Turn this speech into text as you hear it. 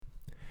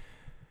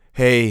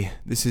Hey,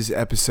 this is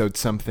episode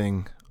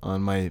something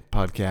on my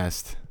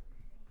podcast,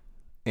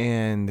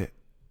 and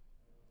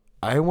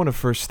I want to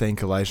first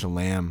thank Elijah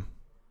Lamb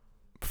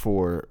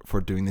for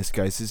doing this,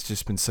 guys. It's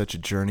just been such a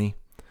journey.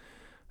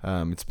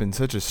 It's been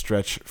such a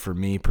stretch for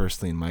me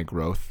personally in my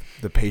growth,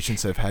 the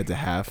patience I've had to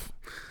have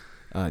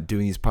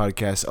doing these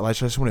podcasts.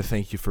 Elijah, I just want to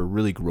thank you for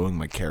really growing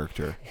my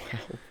character.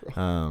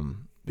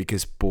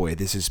 Because, boy,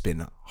 this has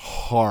been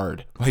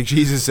hard. Like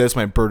Jesus says,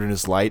 my burden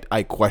is light.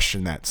 I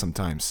question that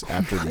sometimes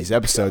after these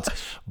episodes.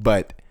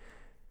 But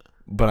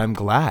I'm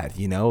glad,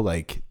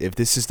 like if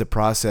this is the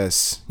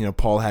process,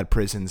 Paul had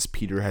prisons,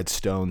 Peter had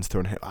stones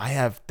thrown at him. I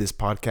have this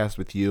podcast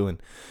with you, and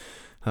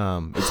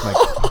it's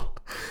my...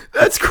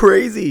 That's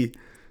crazy.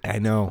 I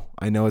know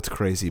it's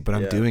crazy, but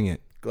I'm doing it.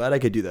 Glad I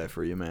could do that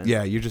for you, man.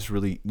 Yeah, you're just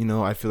really,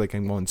 I feel like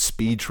I'm on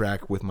speed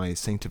track with my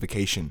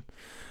sanctification.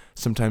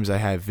 Sometimes I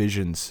have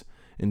visions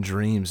and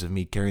dreams of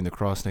me carrying the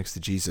cross next to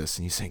Jesus,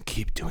 and he's saying,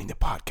 keep doing the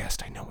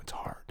podcast. I know it's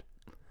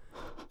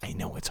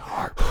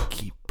hard, but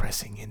keep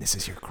pressing in. This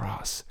is your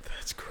cross.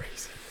 That's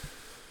crazy.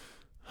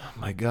 Oh,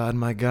 my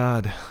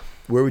God.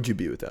 Where would you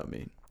be without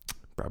me?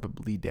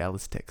 Probably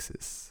Dallas,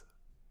 Texas.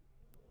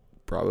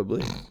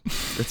 Probably.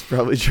 That's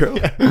probably true.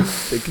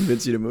 They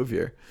convinced you to move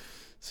here.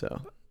 So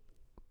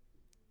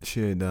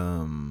should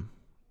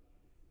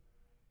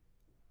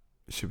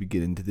we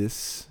get into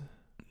this?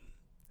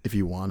 If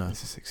you wanna.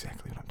 This is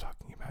exactly what I'm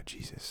talking about.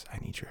 Jesus, I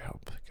need your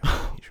help.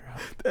 God, I need your help.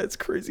 That's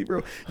crazy,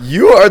 bro.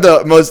 You are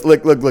the most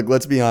look.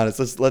 Let's be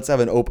honest. Let's have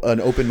an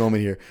open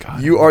moment here.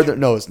 God, you are the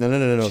no.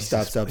 Jesus,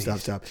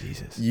 stop.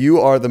 Jesus.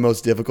 You are the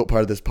most difficult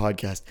part of this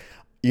podcast.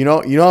 You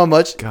know how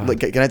much?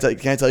 Like, can I tell you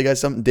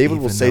guys something? David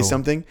will say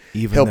something.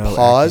 He'll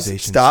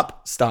pause.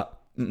 Stop.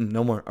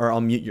 No more. Or I'll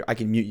mute you. I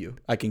can mute you.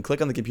 I can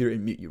click on the computer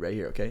and mute you right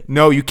here. Okay?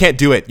 No, you can't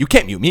do it. You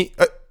can't mute me.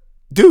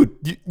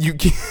 Dude, you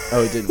can't.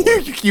 Oh, it didn't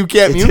work. you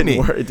can't mute me.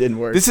 It didn't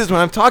work. This is what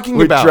I'm talking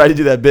about. We tried to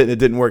do that bit and it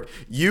didn't work.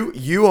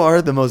 You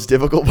are the most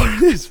difficult part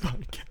of this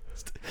podcast.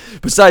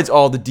 Besides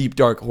all the deep,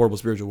 dark, horrible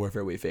spiritual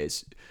warfare we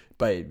face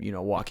by,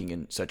 walking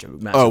in such a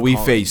massive calling.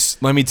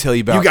 face. Let me tell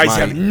you about you guys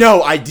have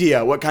no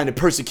idea what kind of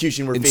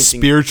persecution we're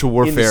facing. Spiritual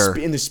warfare.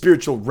 In the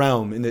spiritual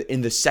realm,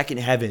 in the second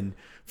heaven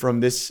from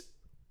the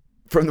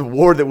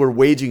war that we're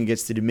waging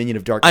against the dominion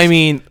of darkness. I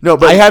mean,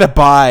 but I had to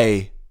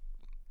buy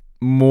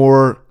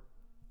more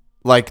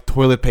like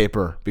toilet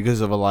paper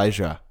because of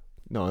Elijah.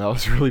 No, that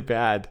was really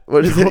bad.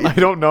 What is it? I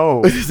don't know.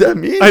 What does that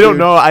mean? I don't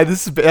know.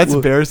 That's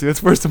embarrassing.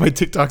 That's first of my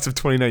TikToks of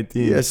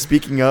 2019. Yeah.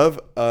 Speaking of,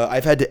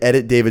 I've had to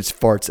edit David's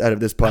farts out of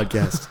this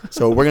podcast,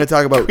 so we're gonna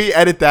talk about. Can we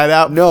edit that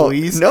out,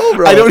 please? No,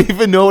 bro. I don't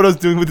even know what I was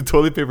doing with the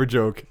toilet paper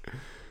joke.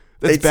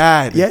 It's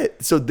bad. Yeah.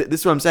 So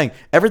this is what I'm saying.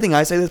 Everything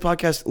I say in this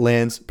podcast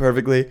lands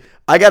perfectly.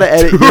 I gotta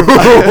edit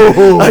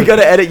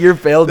your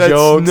failed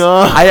jokes.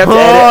 I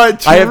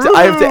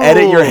have to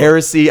edit your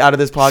heresy out of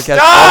this podcast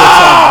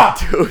all the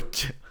time.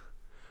 Dude.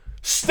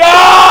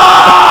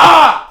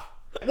 Stop!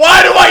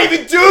 Why do I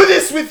even do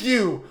this with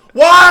you?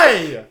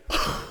 Why?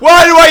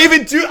 Why do I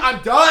even do?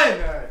 I'm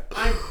done.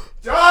 I'm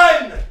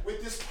done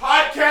with this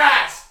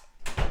podcast.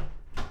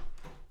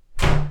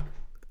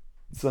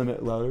 Slam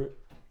it louder.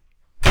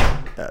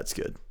 That's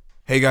good.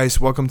 Hey guys,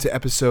 welcome to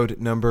episode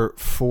number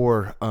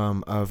 4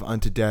 of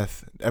Unto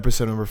Death.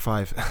 Episode number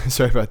 5.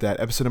 Sorry about that.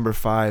 Episode number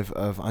 5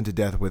 of Unto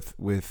Death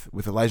with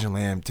Elijah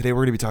Lamb. Today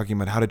we're going to be talking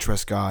about how to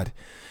trust God,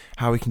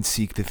 how we can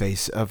seek the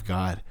face of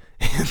God.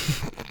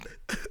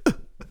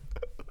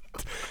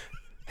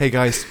 Hey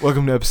guys,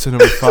 welcome to episode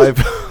number 5.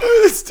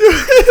 Let's do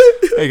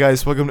it. Hey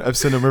guys, welcome to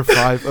episode number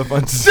 5 of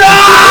Unto Death.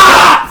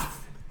 Stop!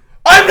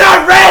 I'm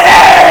not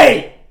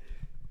ready!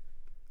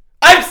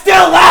 I'm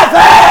still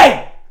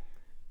laughing!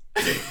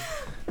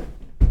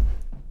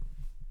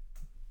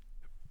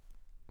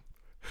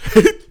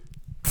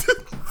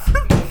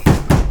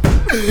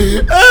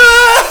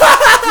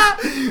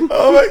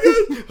 Oh my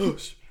god! Oh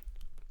shit!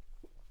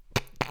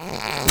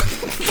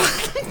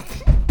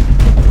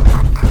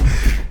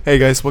 Hey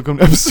guys, welcome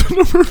to episode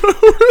number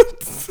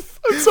 5.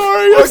 I'm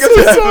sorry. Welcome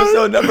to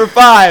episode number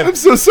 5. I'm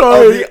so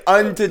sorry. Of the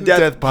Unto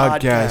Death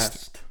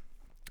podcast.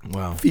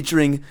 Wow.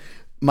 Featuring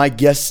my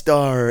guest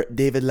star,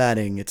 David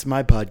Ladding. It's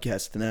my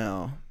podcast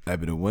now. I've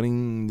been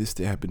wanting this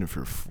to happen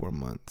for 4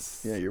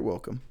 months. Yeah, you're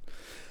welcome.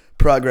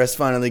 Progress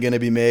finally going to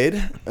be made.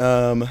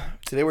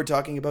 Today we're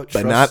talking about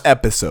trust. But not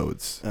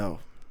episodes. Oh,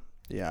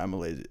 yeah, I'm a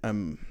lazy.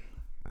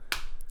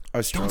 I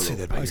struggle. Don't say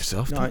that about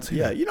yourself.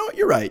 You know what?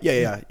 You're right.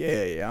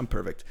 Yeah. I'm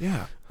perfect.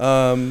 Yeah.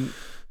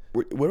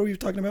 What are we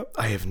talking about?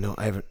 I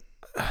haven't.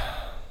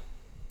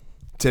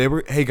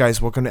 Today hey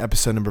guys, welcome to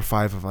episode number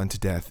 5 of Unto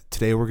Death.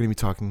 Today we're going to be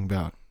talking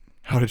about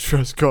how to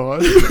trust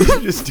God.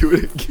 Just do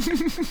it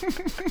again.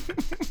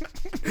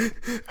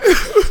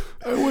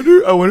 I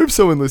wonder if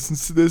someone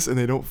listens to this and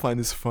they don't find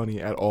this funny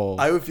at all.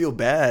 I would feel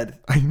bad.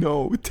 I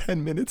know.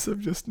 10 minutes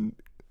of just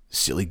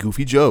silly,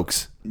 goofy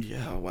jokes.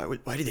 Yeah.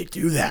 Why did they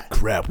do that?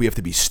 Crap. We have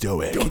to be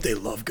stoic. Don't they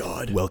love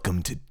God?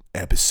 Welcome to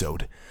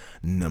episode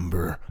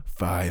number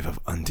 5 of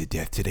Unto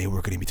Death. Today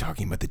we're going to be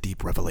talking about the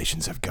deep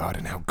revelations of God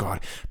and how God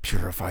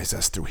purifies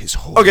us through his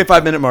holy... Okay,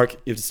 5-minute mark.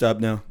 You have to stop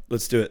now.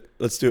 Let's do it.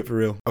 Let's do it for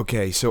real.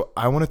 Okay, so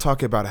I want to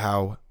talk about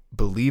how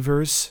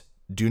believers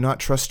do not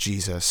trust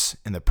Jesus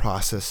in the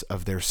process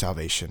of their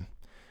salvation.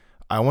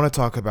 I want to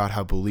talk about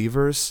how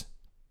believers,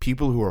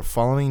 people who are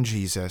following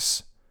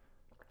Jesus,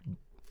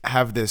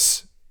 have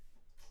this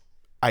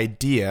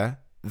idea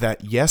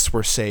that, yes,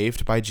 we're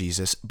saved by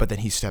Jesus, but then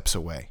he steps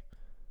away.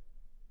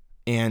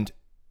 And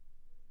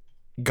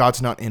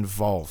God's not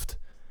involved.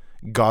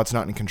 God's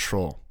not in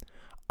control.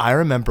 I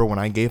remember when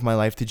I gave my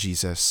life to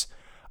Jesus,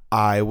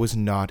 I was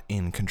not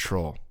in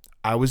control.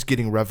 I was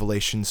getting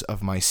revelations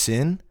of my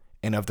sin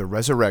and of the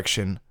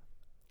resurrection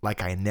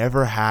like I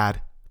never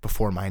had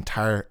before my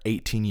entire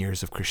 18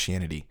 years of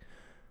Christianity.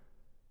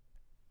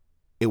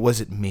 It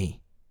wasn't me.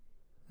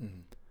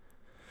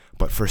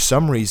 But for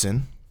some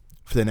reason,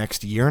 for the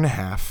next year and a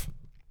half,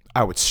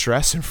 I would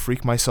stress and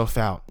freak myself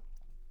out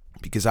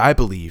because I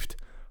believed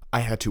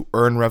I had to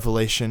earn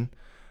revelation,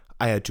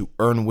 I had to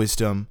earn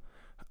wisdom,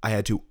 I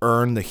had to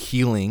earn the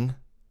healing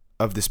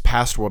of this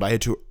past world, I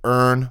had to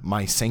earn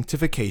my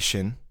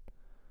sanctification,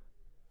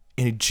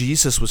 and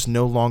Jesus was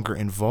no longer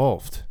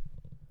involved,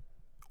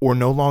 or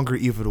no longer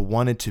even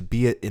wanted to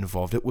be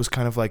involved. It was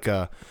kind of like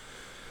a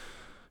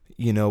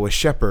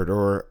shepherd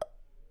or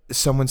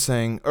someone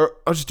saying, or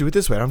I'll just do it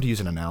this way. I don't have to use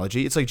an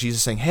analogy. It's like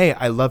Jesus saying, hey,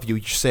 I love you.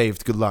 You're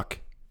saved. Good luck.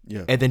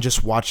 Yeah. And then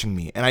just watching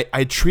me. And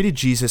I treated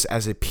Jesus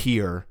as a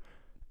peer,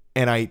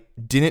 and I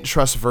didn't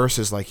trust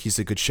verses like he's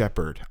a good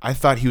shepherd. I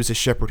thought he was a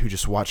shepherd who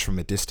just watched from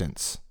a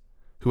distance,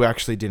 who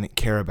actually didn't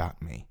care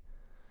about me.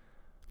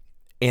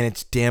 And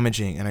it's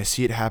damaging, and I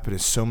see it happen to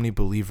so many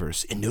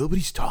believers, and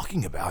nobody's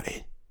talking about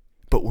it.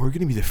 But we're going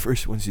to be the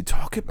first ones to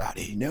talk about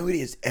it. Nobody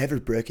has ever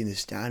broken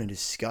this down and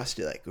discussed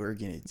it like we're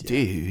going to do.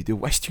 Dude, the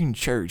Western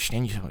church...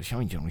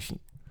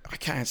 I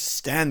can't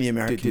stand the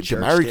American church. The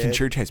American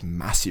church has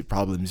massive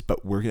problems,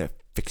 but we're going to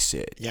fix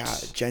it. Yeah,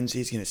 Gen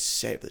Z is going to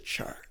save the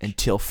church.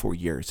 Until 4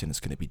 years, and it's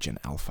going to be Gen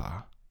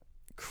Alpha.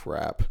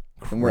 Crap.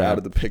 And we're out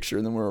of the picture,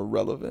 and then we're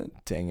irrelevant.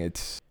 Dang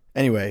it.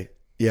 Anyway,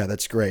 yeah,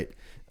 that's great.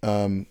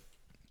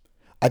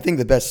 I think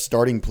the best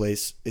starting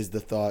place is the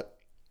thought...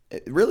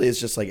 It really is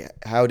just like,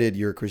 how did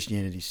your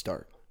Christianity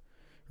start,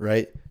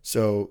 right?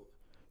 So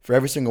for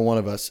every single one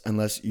of us,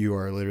 unless you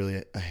are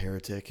literally a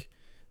heretic,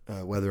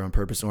 whether on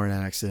purpose or an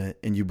accident,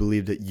 and you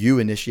believe that you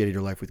initiated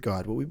your life with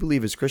God, what we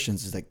believe as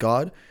Christians is that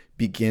God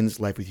begins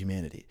life with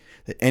humanity,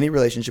 that any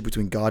relationship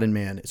between God and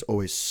man is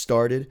always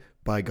started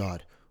by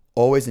God,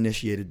 always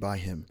initiated by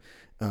him.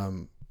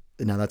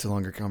 Now that's a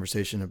longer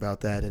conversation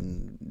about that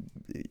and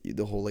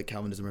the whole like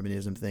Calvinism,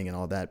 Arminianism thing and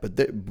all that. But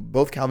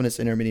both Calvinists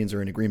and Arminians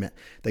are in agreement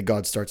that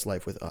God starts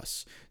life with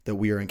us, that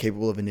we are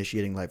incapable of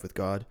initiating life with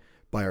God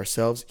by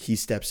ourselves. He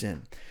steps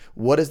in.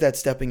 What does that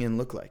stepping in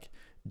look like?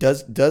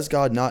 Does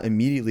God not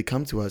immediately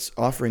come to us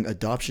offering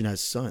adoption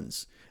as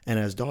sons and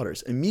as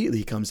daughters? Immediately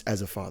he comes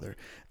as a father,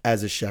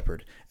 as a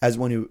shepherd, as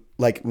one who,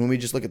 like when we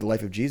just look at the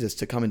life of Jesus,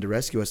 to come and to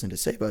rescue us and to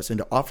save us and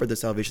to offer the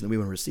salvation that we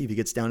want to receive. He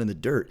gets down in the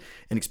dirt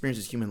and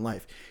experiences human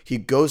life. He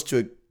goes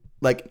to,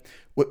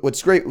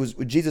 what's great was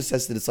what Jesus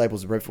says to the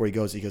disciples right before he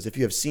goes, if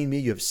you have seen me,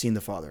 you have seen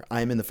the Father.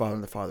 I am in the Father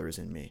and the Father is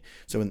in me.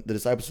 So when the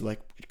disciples are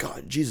like,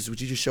 God, Jesus,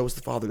 would you just show us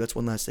the Father? That's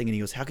one last thing. And he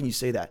goes, how can you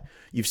say that?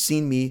 You've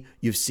seen me,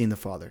 you've seen the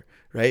Father,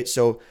 right?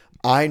 So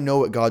I know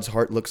what God's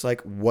heart looks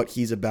like, what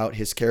he's about,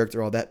 his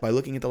character, all that, by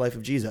looking at the life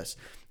of Jesus.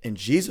 And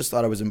Jesus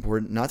thought it was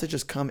important not to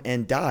just come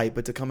and die,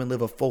 but to come and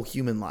live a full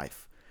human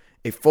life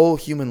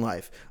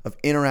of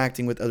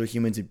interacting with other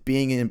humans and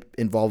being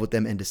involved with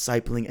them and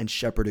discipling and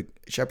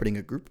shepherding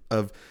a group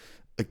of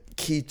a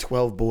key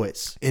 12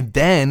 boys. And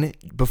then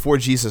before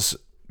Jesus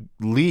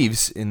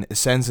leaves and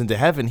ascends into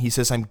heaven, he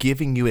says, I'm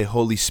giving you a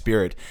Holy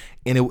Spirit,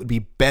 and it would be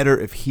better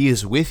if he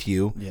is with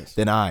you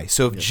than I.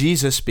 So if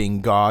Jesus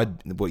being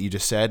God, what you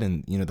just said,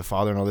 and the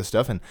Father and all this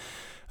stuff, and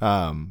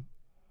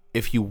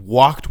if he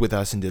walked with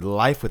us and did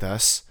life with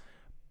us,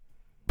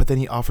 but then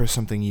he offers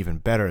something even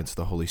better, it's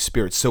the Holy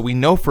Spirit. So we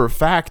know for a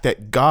fact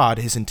that God,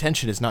 his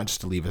intention is not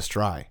just to leave us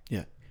dry.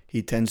 Yeah,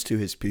 he tends to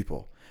his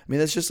people. I mean,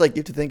 that's just like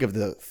you have to think of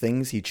the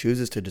things he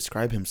chooses to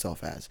describe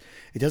himself as.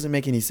 It doesn't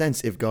make any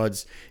sense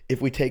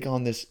if we take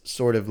on this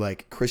sort of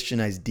like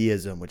Christianized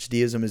deism, which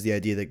deism is the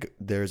idea that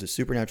there's a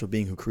supernatural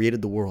being who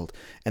created the world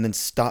and then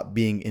stopped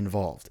being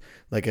involved.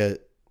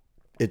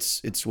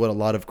 It's what a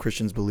lot of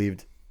Christians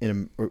believed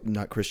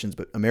not Christians,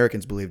 but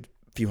Americans believed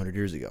a few hundred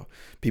years ago.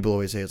 People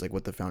always say it's like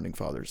what the founding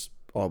fathers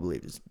all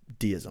believed is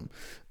deism.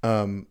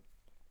 And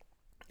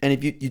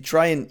if you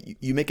try and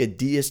you make a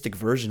deistic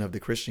version of the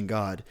Christian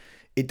God,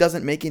 it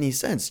doesn't make any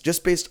sense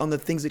just based on the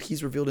things that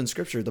he's revealed in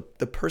Scripture, the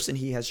person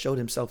he has showed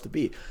himself to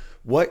be.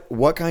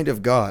 What kind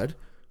of God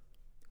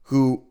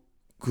who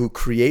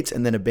creates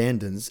and then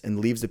abandons and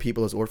leaves the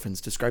people as orphans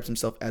describes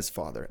himself as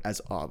Father,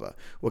 as Abba?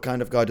 What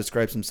kind of God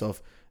describes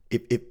himself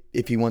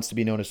if he wants to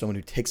be known as someone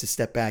who takes a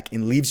step back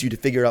and leaves you to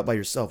figure it out by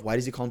yourself? Why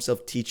does he call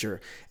himself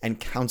teacher and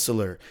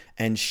counselor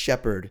and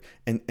shepherd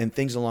and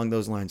things along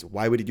those lines?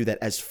 Why would he do that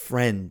as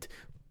friend?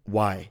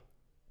 Why?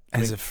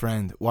 As a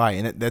friend, why?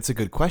 And that's a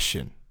good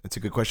question. That's a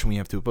good question we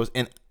have to pose.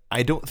 And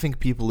I don't think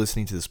people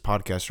listening to this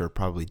podcast are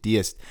probably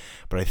deists,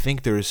 but I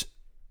think there is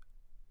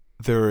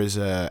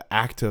a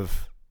act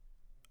of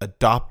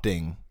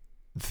adopting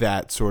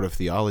that sort of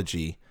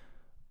theology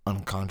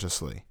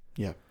unconsciously.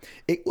 Yeah.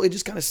 It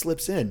just kind of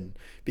slips in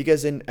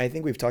because I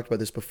think we've talked about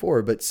this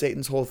before, but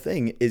Satan's whole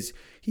thing is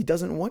he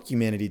doesn't want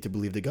humanity to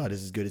believe that God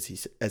is as good as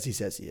he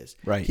says he is.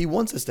 Right. He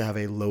wants us to have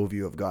a low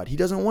view of God. He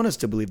doesn't want us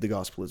to believe the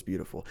gospel is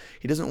beautiful.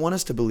 He doesn't want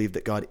us to believe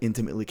that God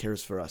intimately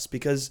cares for us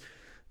because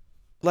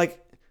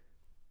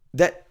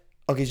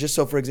just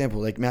so for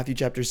example, like Matthew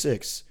chapter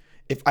 6,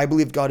 if I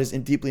believe God is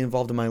deeply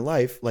involved in my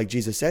life, like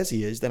Jesus says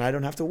he is, then I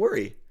don't have to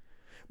worry.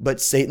 But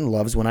Satan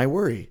loves when I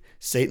worry.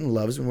 Satan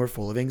loves when we're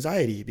full of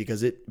anxiety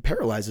because it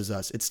paralyzes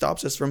us. It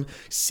stops us from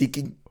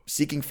seeking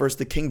first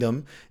the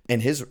kingdom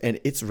and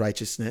its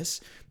righteousness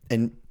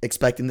and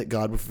expecting that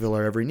God will fulfill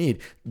our every need.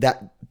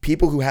 That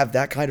people who have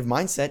that kind of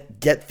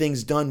mindset get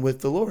things done with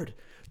the Lord.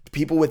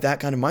 People with that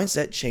kind of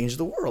mindset change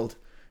the world.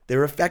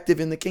 They're effective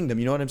in the kingdom.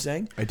 You know what I'm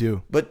saying? I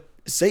do. But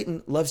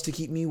Satan loves to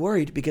keep me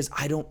worried because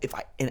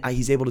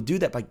he's able to do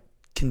that by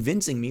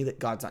convincing me that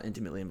God's not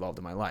intimately involved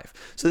in my life.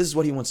 So this is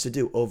what he wants to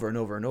do over and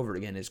over and over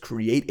again, is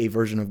create a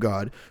version of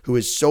God who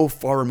is so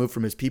far removed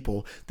from his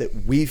people that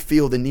we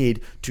feel the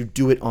need to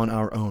do it on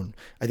our own.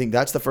 I think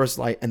that's the first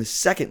lie. And the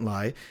second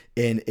lie,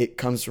 and it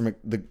comes from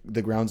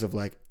the grounds of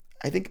I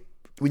think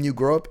when you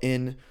grow up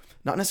in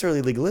not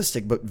necessarily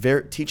legalistic, but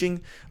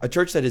teaching a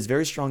church that is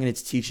very strong in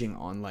its teaching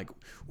on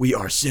we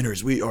are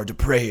sinners, we are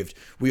depraved,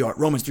 we are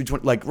Romans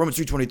 3:20, Romans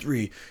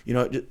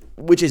 3:23,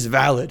 which is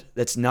valid.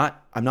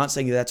 I'm not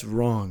saying that's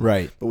wrong,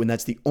 right? But when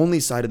that's the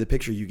only side of the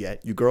picture you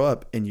get, you grow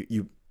up and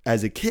you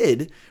as a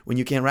kid, when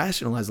you can't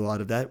rationalize a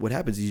lot of that, what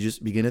happens is you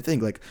just begin to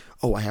think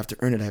oh, I have to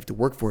earn it. I have to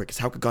work for it. Because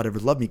how could God ever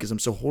love me? Because I'm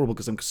so horrible.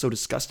 Because I'm so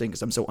disgusting.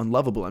 Because I'm so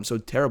unlovable. I'm so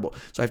terrible.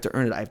 So I have to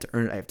earn it. I have to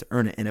earn it. I have to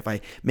earn it. And if I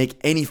make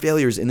any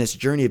failures in this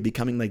journey of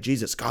becoming like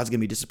Jesus, God's going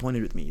to be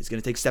disappointed with me. He's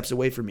going to take steps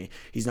away from me.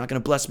 He's not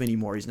going to bless me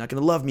anymore. He's not going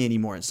to love me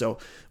anymore. And so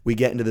we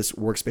get into this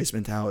workspace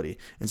mentality.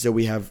 And so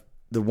we have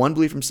the one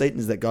belief from Satan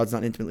is that God's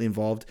not intimately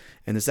involved.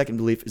 And the second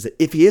belief is that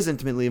if he is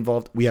intimately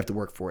involved, we have to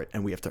work for it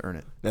and we have to earn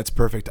it. That's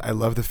perfect. I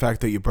love the fact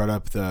that you brought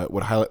up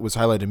what was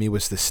highlighted to me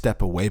was the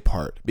step away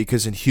part.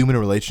 Because in human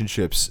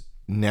relationships,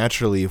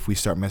 naturally, if we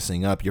start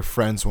messing up, your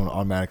friends won't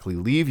automatically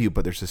leave you,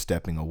 but there's a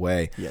stepping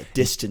away. Yeah,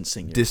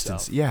 distancing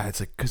yourself. Yeah, it's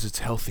because it's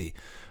healthy.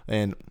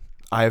 And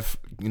I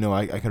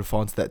could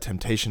fall into that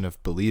temptation of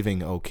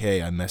believing,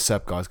 okay, I mess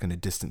up, God's going to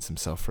distance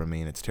himself from me.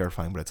 And it's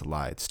terrifying, but it's a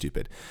lie. It's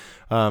stupid.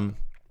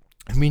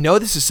 And we know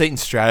this is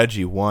Satan's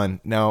strategy.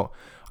 One, now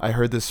I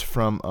heard this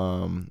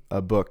from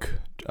a book,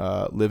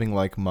 Praying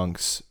Like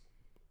Monks,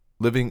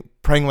 Living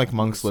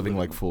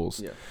Like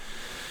Fools. Yeah.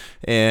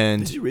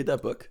 And did you read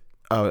that book?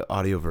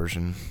 Audio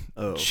version.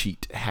 Oh,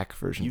 hack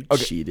version. You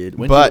cheated.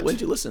 When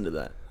did you listen to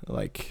that?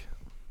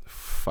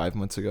 5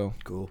 months ago.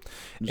 Cool.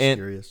 I'm just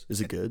curious. Is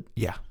it good?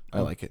 Yeah,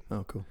 I like it.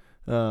 Oh, cool.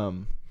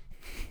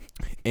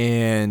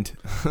 And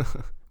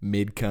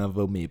mid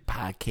convo, mid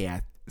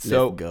podcast.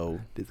 So go.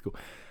 Let's go.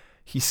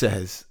 He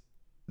says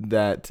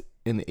that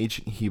in the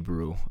ancient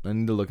Hebrew, I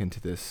need to look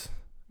into this,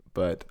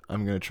 but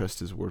I'm going to trust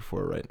his word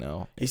for it right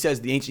now. He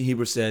says, the ancient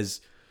Hebrew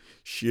says,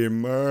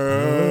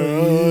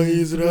 Shema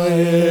Israel.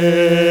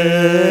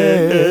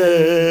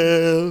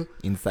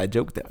 Inside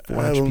joke that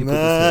 400 people just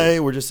heard.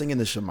 We're just singing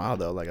the Shema,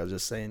 though. I was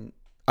just saying,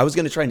 I was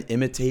going to try and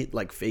imitate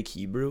fake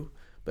Hebrew,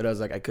 but I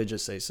was I could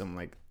just say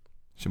something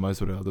Shema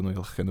Israel, Adonai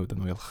Eloheinu,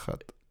 Adonai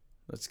Echad.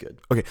 That's good.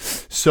 Okay,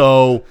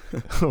 so,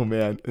 oh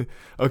man.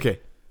 Okay.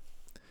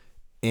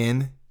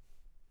 In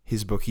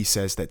his book, he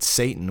says that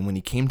Satan, when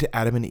he came to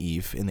Adam and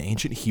Eve in the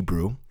ancient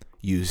Hebrew,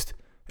 used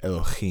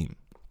Elohim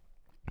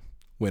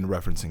when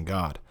referencing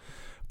God.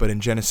 But in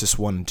Genesis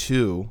 1 and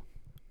 2,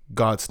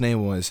 God's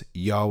name was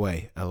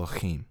Yahweh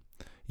Elohim.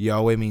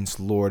 Yahweh means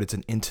Lord. It's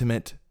an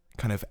intimate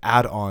kind of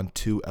add-on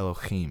to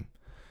Elohim.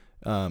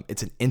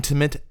 It's an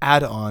intimate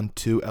add-on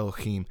to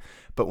Elohim.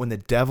 But when the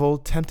devil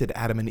tempted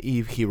Adam and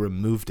Eve, he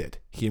removed it.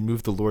 He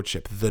removed the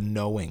lordship, the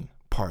knowing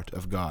part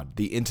of God,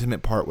 the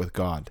intimate part with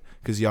God.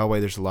 Because Yahweh,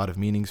 there's a lot of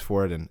meanings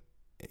for it, and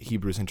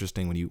Hebrew is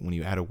interesting. When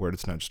you add a word,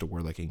 it's not just a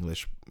word like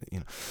English.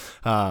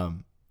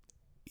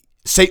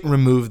 Satan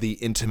removed the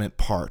intimate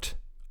part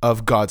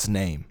of God's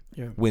name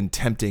when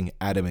tempting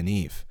Adam and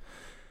Eve.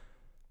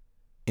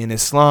 In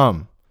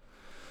Islam,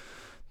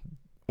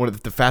 one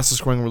of the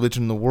fastest growing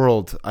religion in the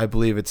world, I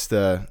believe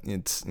I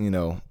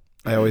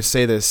always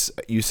say this.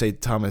 You say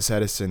Thomas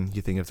Edison,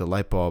 you think of the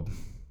light bulb.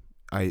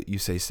 You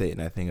say Satan,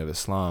 I think of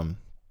Islam.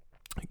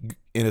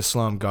 In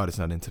Islam, God is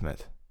not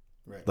intimate.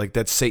 Right.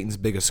 That's Satan's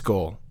biggest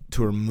goal,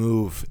 to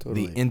remove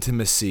the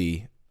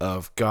intimacy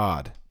of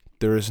God.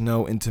 There is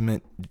no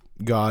intimate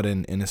God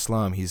in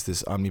Islam. He's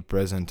this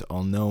omnipresent,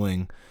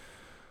 all-knowing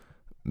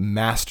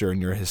master,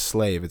 and you're his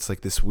slave. It's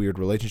this weird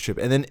relationship.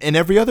 And then in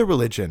every other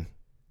religion,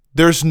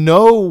 there's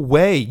no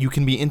way you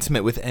can be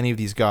intimate with any of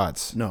these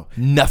gods. No.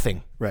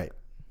 Nothing. Right.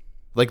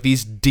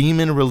 These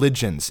demon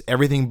religions,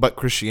 everything but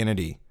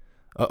Christianity.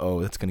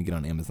 That's going to get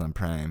on Amazon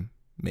Prime,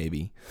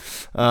 maybe.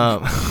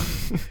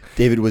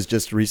 David was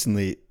just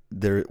recently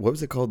there. What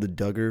was it called? The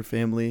Duggar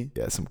family?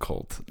 Yeah, some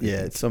cult.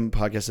 Yeah, it's some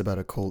podcast about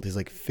a cult. His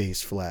like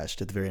face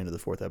flashed at the very end of the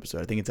 4th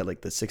episode. I think it's at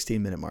like the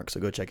 16-minute mark. So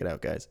go check it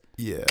out, guys.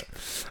 Yeah.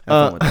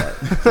 Have fun with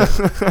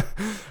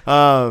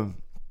that.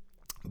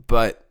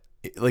 But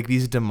like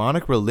these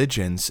demonic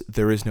religions,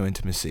 there is no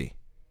intimacy.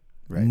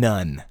 Right.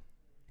 None.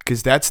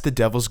 Because that's the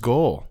devil's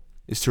goal,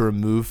 is to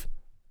remove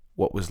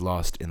what was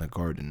lost in the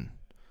garden.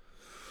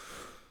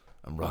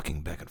 I'm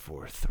rocking back and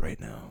forth right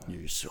now.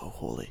 You're so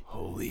holy.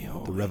 Holy.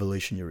 The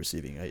revelation you're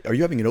receiving. Are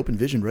you having an open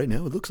vision right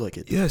now? It looks like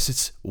it. Yes,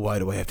 it's, why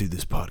do I have to do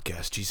this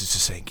podcast? Jesus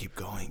is saying, keep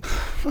going.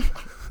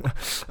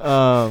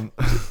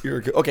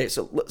 Okay,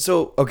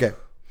 so okay.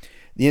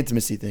 The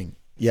intimacy thing.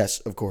 Yes,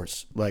 of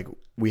course. Like,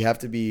 we have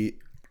to be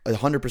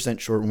 100%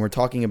 sure when we're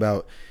talking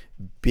about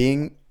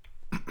being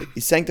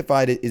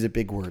sanctified is a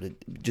big word.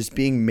 Just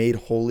being made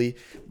holy.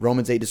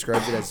 Romans 8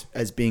 describes it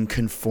as being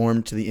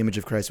conformed to the image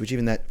of Christ, which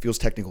even that feels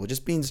technical. It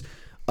just means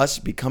us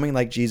becoming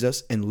like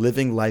Jesus and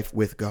living life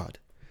with God.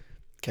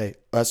 Okay,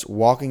 us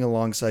walking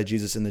alongside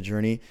Jesus in the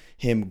journey,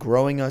 him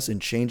growing us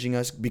and changing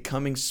us,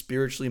 becoming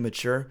spiritually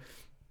mature.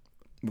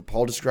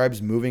 Paul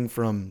describes moving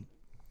from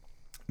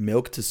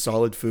milk to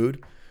solid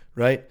food,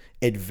 right?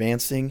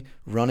 Advancing,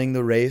 running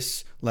the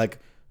race. Like,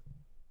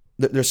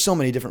 there's so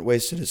many different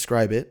ways to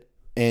describe it.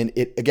 And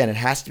it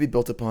has to be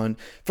built upon,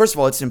 first of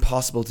all, it's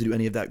impossible to do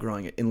any of that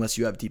growing unless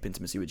you have deep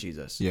intimacy with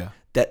Jesus. Yeah.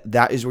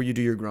 That is where you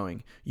do your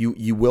growing.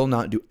 You will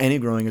not do any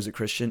growing as a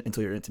Christian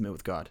until you're intimate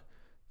with God.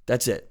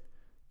 That's it.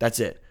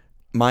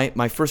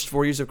 My first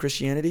 4 years of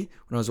Christianity,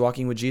 when I was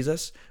walking with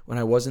Jesus,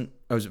 I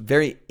was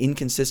very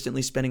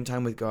inconsistently spending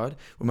time with God,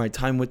 when my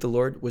time with the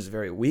Lord was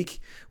very weak,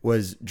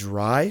 was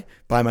dry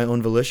by my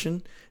own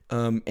volition,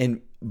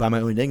 and by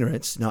my own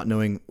ignorance, not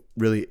knowing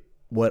really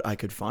what I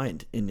could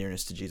find in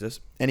nearness to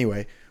Jesus.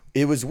 Anyway,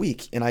 it was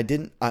weak, and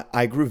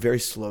I grew very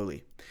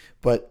slowly.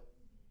 But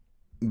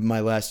my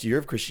last year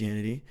of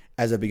Christianity,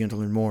 as I began to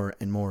learn more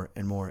and more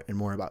and more and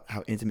more about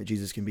how intimate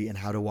Jesus can be and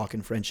how to walk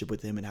in friendship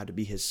with him and how to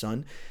be his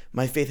son,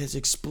 my faith has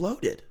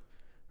exploded,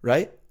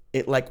 right?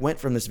 It like went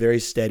from this very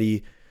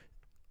steady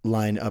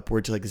line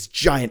upward to like this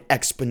giant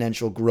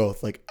exponential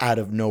growth, like out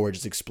of nowhere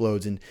just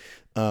explodes. And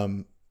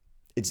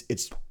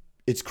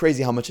it's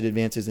crazy how much it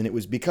advances. And it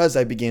was because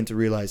I began to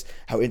realize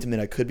how intimate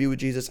I could be with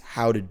Jesus,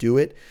 how to do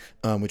it,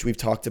 which we've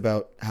talked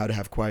about, how to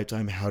have quiet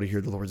time, how to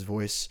hear the Lord's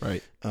voice.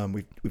 Right.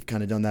 We've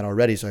kind of done that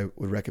already. So I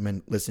would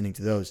recommend listening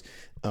to those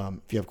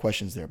if you have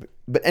questions there.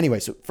 But anyway,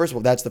 so first of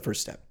all, that's the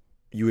first step.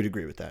 You would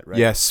agree with that, right?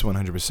 Yes,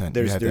 100%.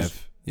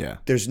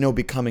 There's no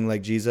becoming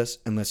like Jesus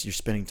unless you're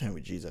spending time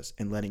with Jesus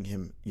and letting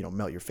him,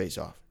 melt your face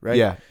off, right?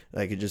 Yeah.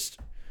 Like it just.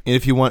 And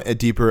if you want a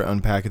deeper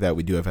unpack of that,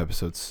 we do have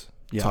episodes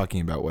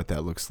talking about what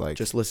that looks like.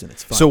 Just listen,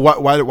 it's fun. So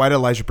why did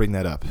Elijah bring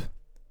that up?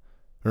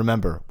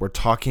 Remember, we're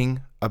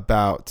talking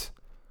about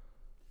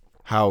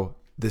how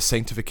the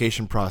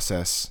sanctification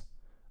process,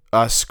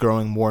 us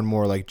growing more and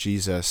more like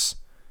Jesus,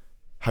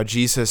 how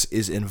Jesus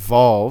is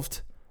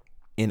involved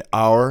in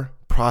our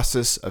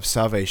process of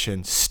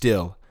salvation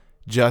still,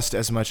 just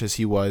as much as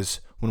he was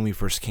when we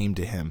first came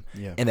to him.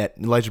 Yeah. And that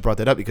Elijah brought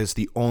that up because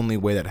the only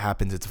way that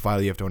happens, it's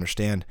vital, you have to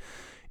understand,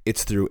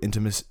 it's through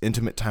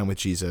intimate time with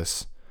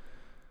Jesus.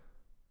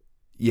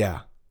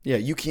 Yeah. Yeah,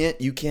 you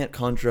can't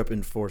conjure up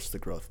and force the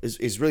growth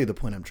is really the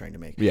point I'm trying to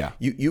make. Yeah.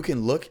 You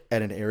can look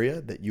at an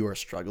area that you are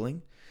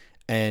struggling,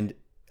 and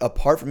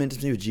apart from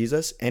intimacy with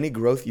Jesus, any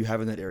growth you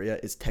have in that area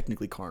is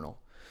technically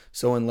carnal.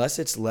 So unless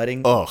it's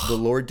letting the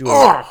Lord do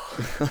it.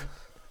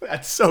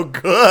 That's so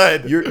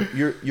good.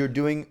 You're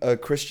doing a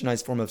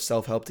Christianized form of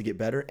self-help to get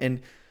better,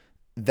 and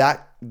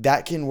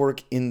that can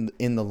work in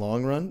the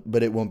long run,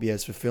 but it won't be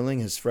as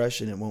fulfilling, as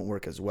fresh, and it won't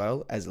work as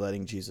well as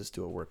letting Jesus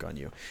do a work on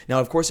you. Now,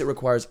 of course, it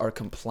requires our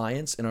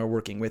compliance and our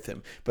working with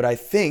him. But I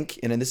think,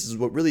 and this is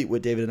what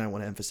David and I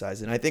want to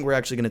emphasize, and I think we're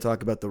actually going to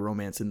talk about the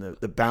romance and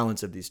the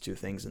balance of these two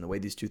things and the way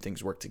these two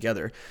things work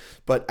together.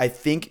 But I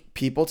think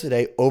people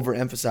today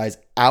overemphasize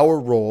our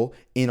role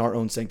in our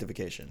own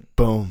sanctification.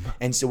 Boom.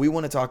 And so we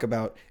want to talk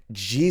about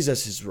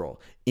Jesus's role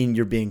in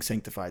your being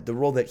sanctified, the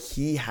role that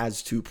he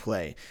has to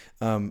play,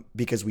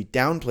 because we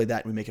downplay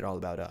that and we make it all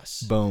about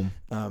us. Boom.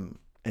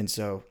 And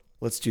so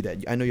let's do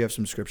that. I know you have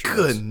some scripture.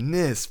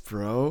 Goodness,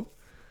 bro.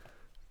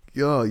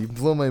 Yo, you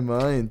blow my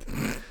mind.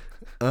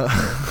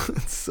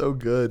 It's so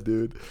good,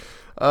 dude.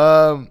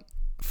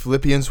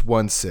 Philippians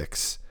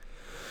 1:6.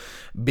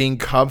 Being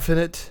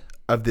confident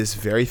of this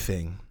very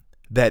thing,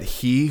 that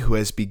he who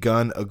has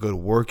begun a good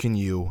work in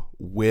you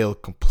will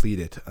complete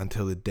it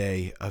until the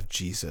day of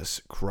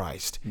Jesus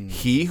Christ.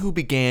 He who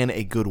began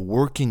a good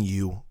work in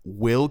you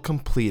will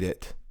complete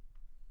it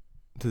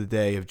to the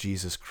day of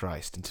Jesus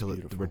Christ, until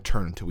the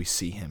return, until we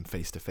see him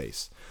face to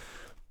face.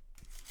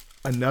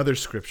 Another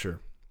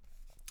scripture,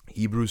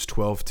 Hebrews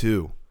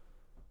 12:2.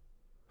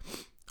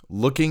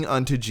 Looking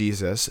unto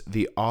Jesus,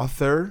 the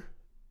author.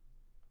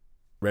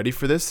 Ready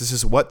for this? This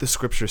is what the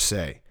scriptures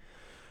say.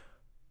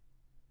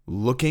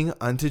 Looking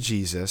unto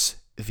Jesus,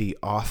 the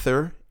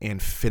author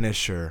and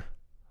finisher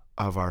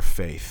of our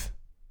faith.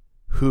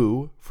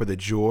 who, for the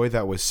joy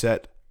that was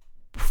set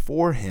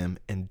before him,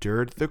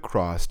 endured the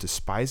cross,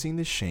 despising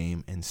the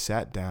shame, and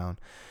sat down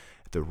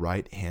at the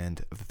right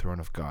hand of the throne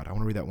of God. I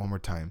want to read that one more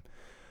time.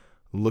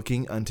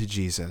 Looking unto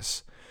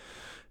Jesus,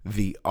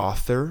 the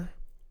author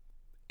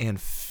and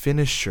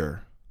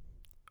finisher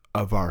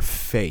of our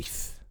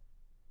faith.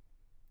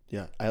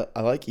 Yeah,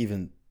 I like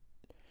even...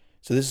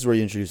 So this is where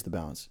you introduce the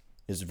balance.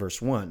 Is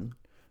verse 1,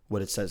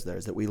 what it says there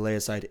is that we lay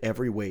aside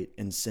every weight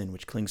and sin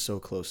which clings so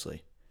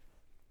closely.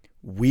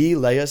 We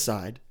lay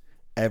aside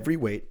every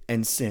weight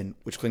and sin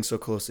which clings so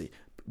closely.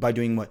 By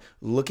doing what?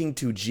 Looking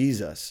to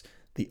Jesus,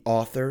 the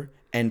author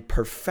and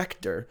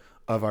perfecter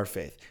of our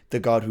faith. The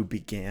God who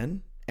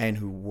began and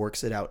who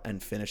works it out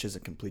and finishes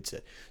and completes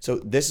it. So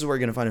this is what we're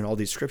going to find in all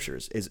these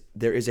scriptures, is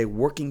there is a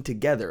working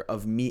together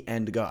of me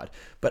and God.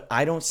 But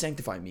I don't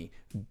sanctify me.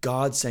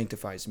 God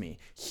sanctifies me.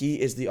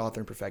 He is the author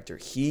and perfecter.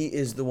 He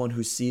is the one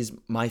who sees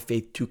my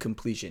faith to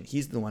completion.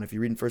 He's the one, if you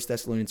read in 1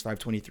 Thessalonians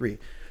 5:23,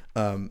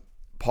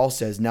 Paul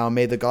says, now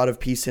may the God of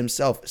peace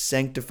himself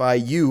sanctify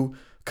you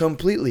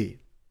completely.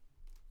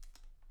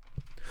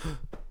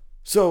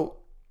 So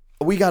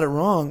we got it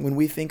wrong when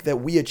we think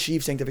that we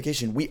achieve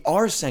sanctification. We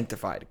are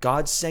sanctified.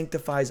 God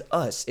sanctifies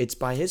us. It's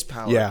by his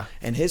power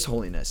and his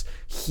holiness.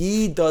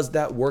 He does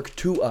that work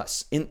to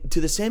us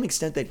to the same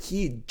extent that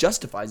he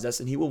justifies us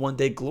and he will one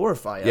day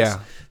glorify us.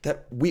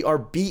 That we are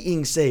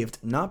being saved,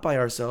 not by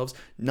ourselves,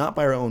 not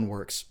by our own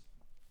works.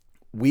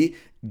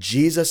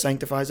 Jesus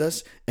sanctifies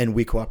us and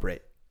we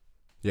cooperate.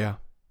 Yeah.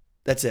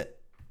 That's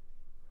it.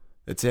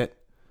 That's it.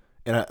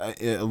 And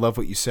I love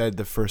what you said,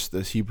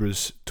 the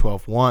Hebrews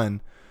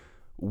 12:1.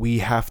 We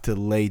have to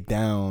lay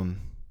down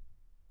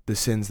the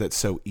sins that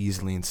so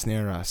easily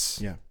ensnare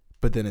us. Yeah.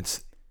 But then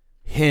it's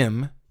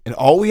him, and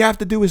all we have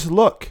to do is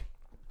look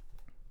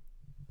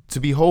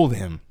to behold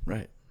him.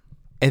 Right.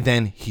 And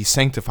then he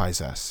sanctifies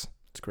us.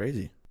 It's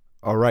crazy.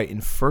 All right. In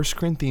 1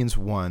 Corinthians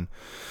 1,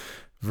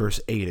 verse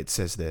 8, it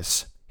says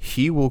this: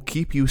 He will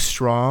keep you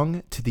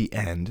strong to the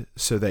end,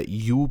 so that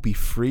you will be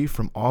free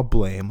from all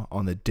blame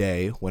on the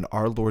day when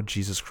our Lord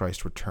Jesus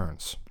Christ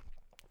returns.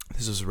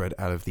 This is read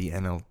out of the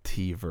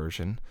NLT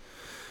version.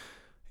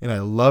 And I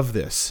love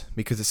this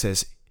because it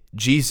says,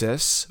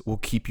 Jesus will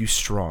keep you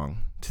strong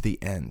to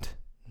the end,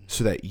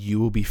 so that you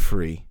will be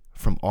free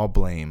from all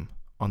blame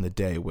on the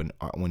day when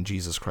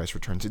Jesus Christ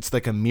returns. It's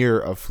like a mirror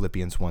of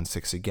Philippians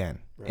 1:6 again.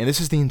 Right. And this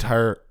is the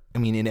entire...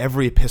 in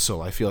every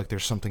epistle, I feel like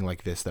there's something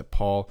like this that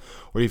Paul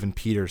or even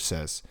Peter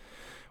says,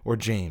 or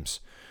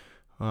James,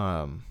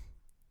 the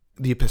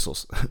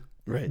epistles.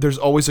 Right. There's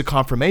always a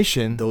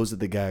confirmation. Those are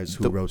the guys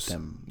who wrote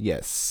them.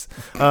 Yes.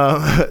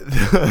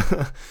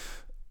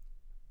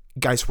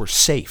 Guys, we're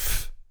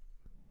safe.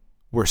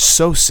 We're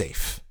so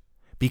safe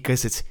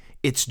because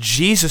it's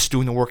Jesus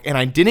doing the work. And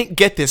I didn't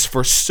get this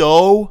for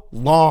so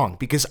long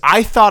because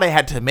I thought I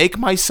had to make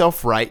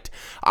myself right.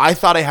 I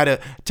thought I had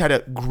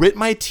to grit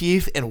my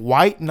teeth and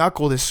white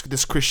knuckle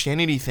this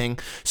Christianity thing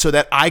so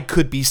that I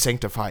could be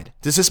sanctified.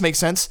 Does this make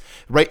sense?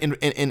 Right?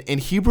 In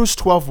Hebrews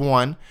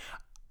 12:1,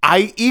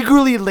 I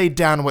eagerly laid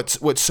down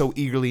what's so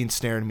eagerly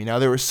ensnared me. Now,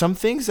 there were some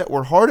things that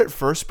were hard at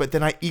first, but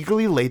then I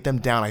eagerly laid them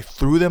down. I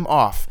threw them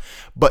off.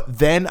 But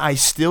then I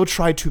still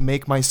tried to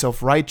make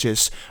myself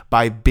righteous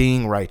by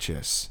being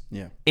righteous.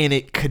 Yeah. And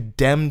it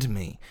condemned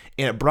me.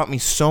 And it brought me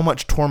so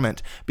much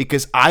torment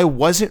because I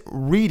wasn't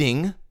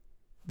reading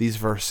these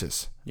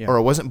verses. Yeah. Or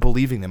I wasn't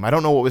believing them. I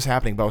don't know what was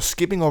happening, but I was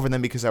skipping over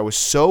them because I was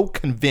so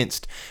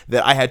convinced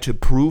that I had to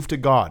prove to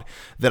God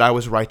that I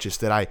was righteous,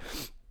 that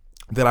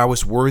I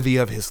was worthy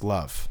of his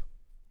love.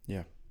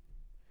 Yeah.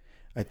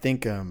 I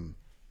think,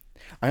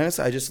 I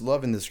just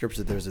love in the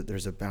scripture that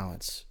there's a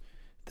balance,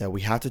 that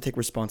we have to take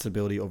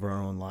responsibility over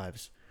our own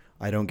lives.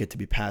 I don't get to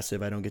be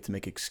passive. I don't get to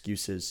make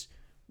excuses.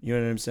 You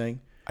know what I'm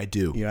saying? I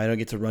do. I don't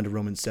get to run to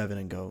Romans 7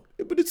 and go,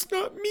 but it's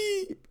not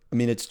me.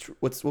 It's true.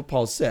 What's what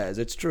Paul says.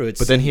 It's true.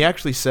 But then he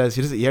actually says,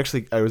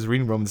 I was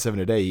reading Romans 7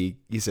 today.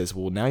 He says,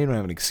 well, now you don't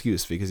have an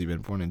excuse because you've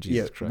been born in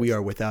Jesus Christ. We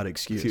are without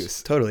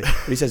excuse. Totally.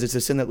 But he says it's a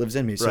sin that lives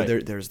in me. So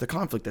right. There's the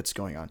conflict that's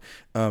going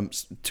on.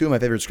 Two of my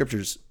favorite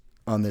scriptures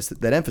on this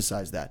that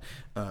emphasize that.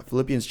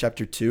 Philippians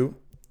chapter 2,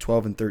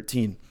 12 and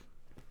 13.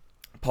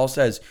 Paul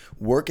says,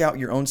 work out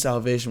your own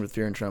salvation with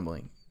fear and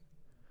trembling.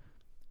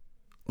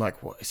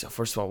 Like, what? So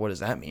first of all, what does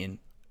that mean?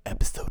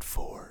 Episode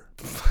 4.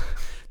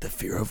 The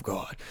fear of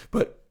God.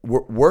 But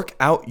work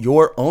out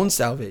your own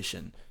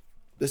salvation.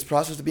 This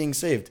process of being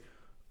saved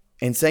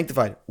and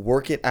sanctified.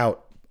 Work it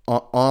out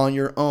on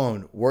your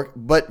own.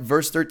 But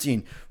verse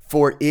 13,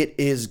 for it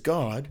is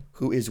God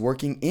who is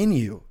working in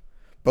you,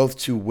 both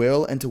to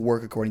will and to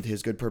work according to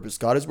his good purpose.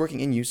 God is working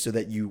in you so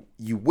that you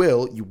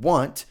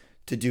want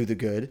to do the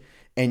good,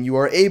 and you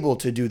are able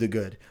to do the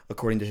good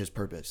according to his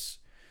purpose.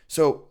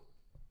 So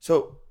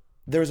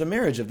there's a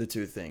marriage of the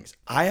two things.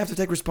 I have to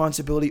take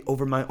responsibility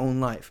over my own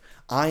life.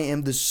 I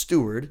am the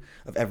steward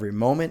of every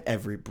moment,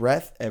 every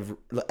breath,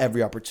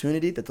 every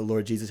opportunity that the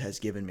Lord Jesus has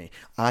given me.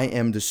 I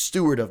am the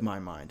steward of my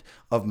mind,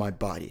 of my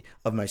body,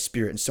 of my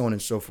spirit, and so on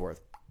and so forth.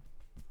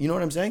 You know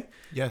what I'm saying?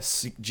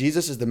 Yes.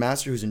 Jesus is the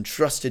master who's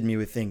entrusted me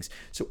with things,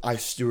 so I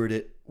steward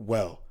it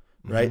well,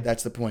 right? Mm-hmm.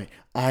 That's the point.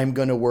 I'm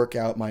going to work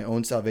out my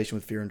own salvation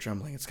with fear and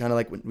trembling. It's kind of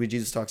like when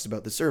Jesus talks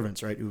about the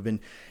servants, right? Who've been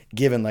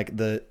given like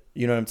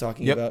you know what I'm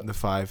talking about? The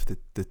 5,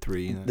 the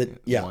 3, the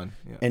 1.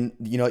 Yeah. And,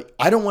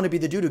 I don't want to be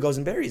the dude who goes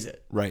and buries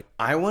it. Right.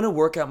 I want to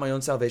work out my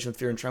own salvation with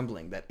fear and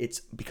trembling, that it's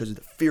because of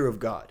the fear of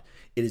God.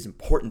 It is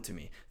important to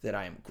me that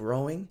I am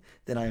growing,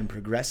 that I am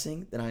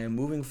progressing, that I am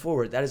moving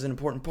forward. That is an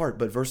important part.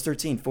 But verse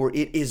 13, for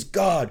it is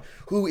God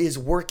who is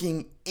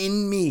working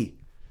in me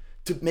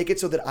to make it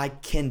so that I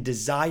can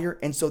desire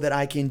and so that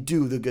I can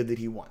do the good that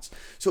he wants.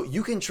 So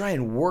you can try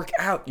and work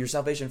out your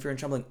salvation, fear and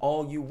trembling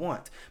all you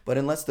want. But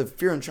unless the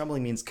fear and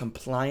trembling means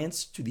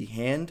compliance to the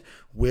hand,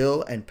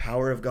 will, and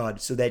power of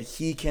God so that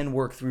he can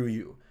work through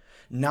you.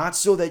 Not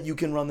so that you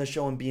can run the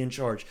show and be in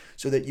charge,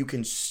 so that you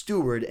can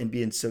steward and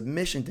be in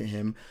submission to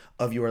him,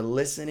 of you are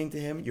listening to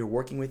him, you're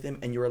working with him,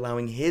 and you're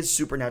allowing his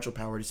supernatural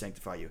power to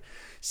sanctify you.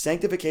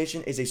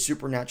 Sanctification is a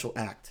supernatural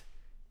act.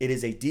 It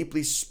is a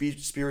deeply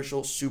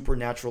spiritual,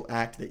 supernatural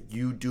act that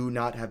you do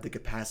not have the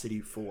capacity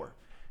for.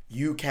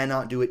 You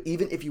cannot do it,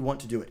 even if you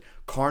want to do it.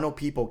 Carnal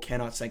people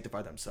cannot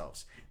sanctify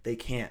themselves. They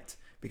can't,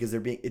 because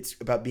it's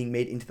about being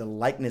made into the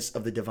likeness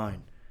of the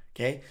divine.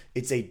 Okay?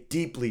 It's a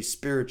deeply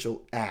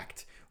spiritual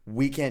act.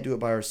 We can't do it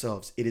by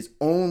ourselves. It is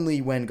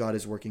only when God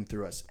is working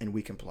through us and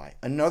we comply.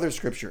 Another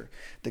scripture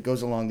that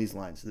goes along these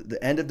lines.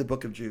 The end of the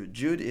book of Jude.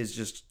 Jude is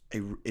just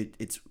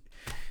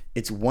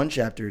it's one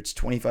chapter. It's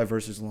 25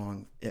 verses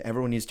long.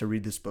 Everyone needs to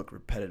read this book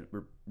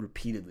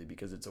repeatedly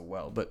because it's a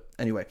well. But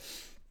anyway,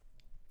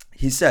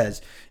 he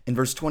says in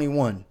verse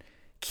 21,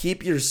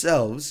 keep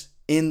yourselves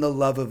in the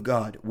love of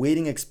God,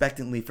 waiting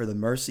expectantly for the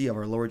mercy of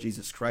our Lord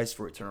Jesus Christ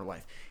for eternal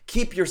life.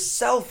 Keep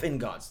yourself in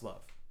God's love.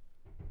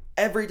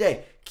 Every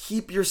day,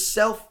 keep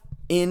yourself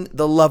in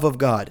the love of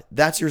God.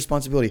 That's your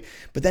responsibility.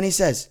 But then he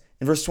says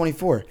in verse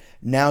 24,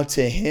 now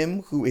to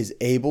him who is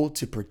able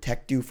to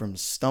protect you from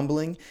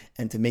stumbling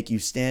and to make you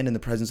stand in the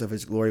presence of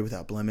his glory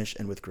without blemish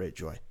and with great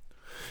joy.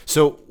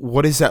 So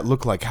what does that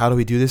look like? How do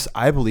we do this?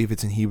 I believe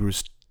it's in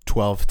Hebrews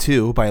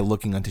 12:2 by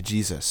looking unto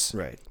Jesus.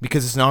 Right.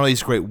 Because it's not only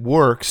these great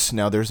works,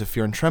 now there's a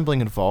fear and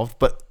trembling involved,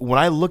 but when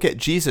I look at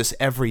Jesus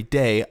every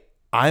day,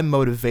 I'm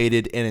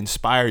motivated and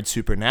inspired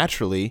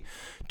supernaturally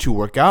to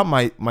work out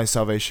my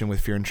salvation with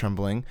fear and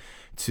trembling,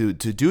 to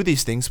do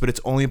these things, but it's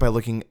only by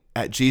looking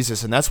at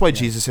Jesus. And that's why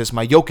Jesus says,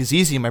 my yoke is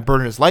easy and my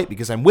burden is light,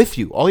 because I'm with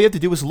you. All you have to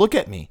do is look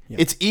at me. Yeah.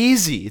 It's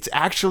easy. It's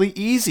actually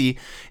easy.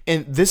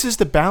 And this is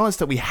the balance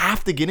that we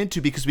have to get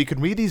into, because we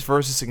can read these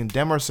verses and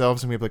condemn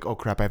ourselves and we're like, oh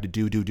crap, I have to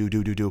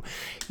do.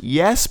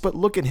 Yes, but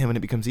look at him and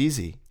it becomes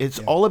easy. It's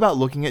all about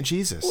looking at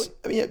Jesus. Well,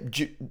 I mean,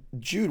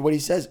 Jude, what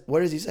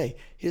does he say?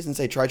 He doesn't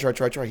say try.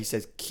 He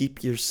says,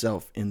 keep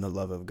yourself in the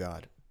love of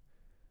God.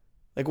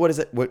 Like, what is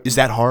it? What is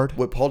that hard?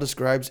 What Paul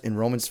describes in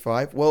Romans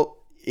 5? Well,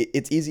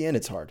 it's easy and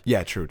it's hard.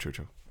 Yeah, true.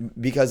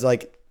 Because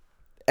like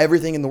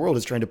everything in the world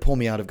is trying to pull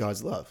me out of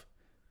God's love.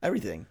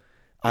 Everything.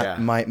 Yeah.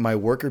 My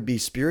worker bee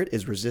spirit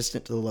is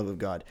resistant to the love of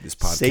God. This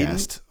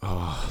podcast.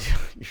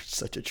 You're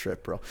such a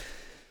trip, bro.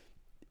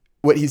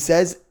 What he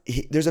says,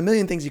 there's a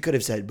million things he could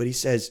have said, but he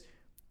says,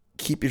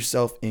 keep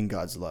yourself in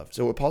God's love.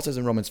 So what Paul says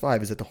in Romans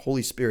 5 is that the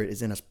Holy Spirit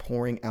is in us,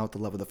 pouring out the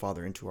love of the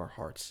Father into our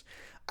hearts.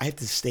 I have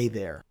to stay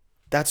there.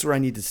 That's where I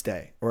need to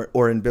stay.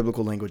 Or in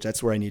biblical language,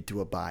 that's where I need to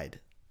abide.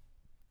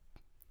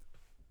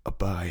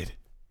 Abide.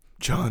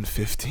 John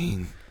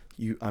 15.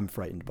 I'm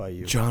frightened by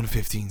you. John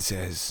 15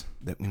 says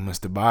that we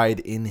must abide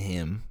in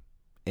him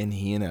and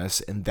he in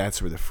us, and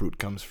that's where the fruit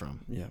comes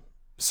from. Yeah.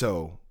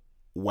 So,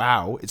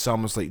 wow, it's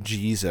almost like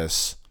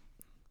Jesus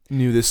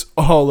knew this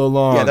all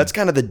along. Yeah, that's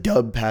kind of the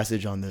dub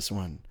passage on this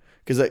one.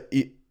 Because like,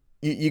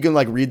 you can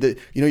like read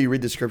you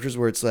read the scriptures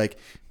where it's like,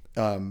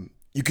 a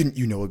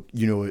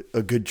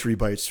good tree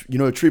by its,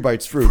 a tree by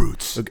its fruit.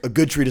 Fruits. A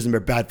good tree doesn't bear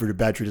bad fruit. A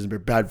bad tree doesn't bear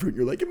bad fruit. And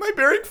you're like, am I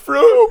bearing fruit?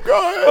 Oh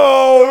God.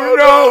 Oh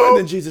no. And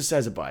then Jesus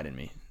says, abide in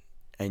me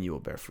and you will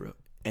bear fruit.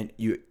 And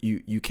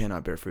you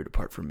cannot bear fruit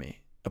apart from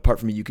me. Apart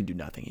from me, you can do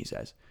nothing, he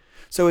says.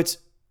 So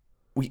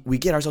we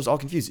get ourselves all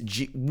confused.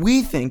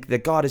 We think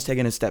that God is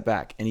taking a step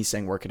back and he's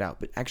saying, work it out.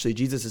 But actually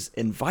Jesus is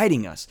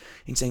inviting us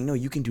and saying, no,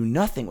 you can do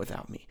nothing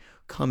without me.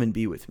 Come and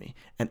be with me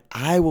and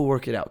I will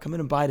work it out. Come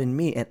and abide in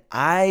me. And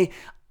I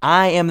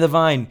am the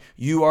vine.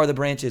 You are the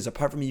branches.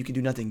 Apart from me, you can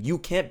do nothing. You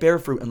can't bear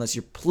fruit unless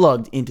you're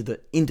plugged into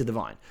the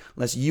vine.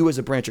 Unless you as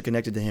a branch are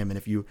connected to him. And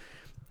if you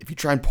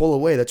try and pull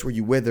away, that's where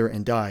you wither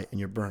and die and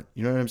you're burnt.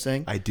 You know what I'm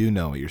saying? I do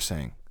know what you're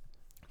saying.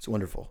 It's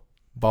wonderful.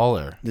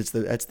 Baller. That's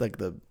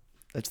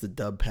the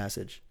dub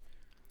passage.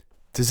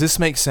 Does this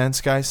make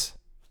sense, guys?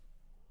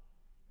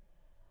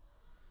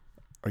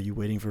 Are you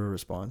waiting for a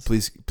response?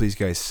 Please,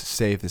 guys,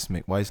 say if this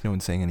makes. Why is no one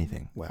saying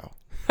anything? Wow.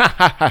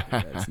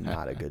 That's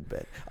not a good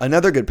bit.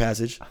 Another good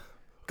passage,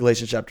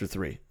 Galatians chapter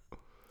 3,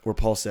 where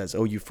Paul says,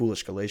 "Oh, you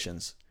foolish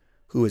Galatians,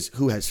 who has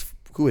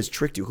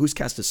tricked you? Who's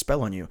cast a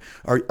spell on you?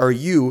 Are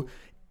you,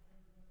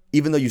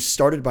 even though you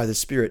started by the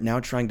Spirit, now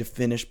trying to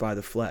finish by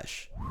the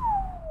flesh?"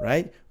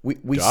 Right?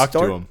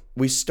 We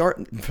we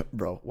start,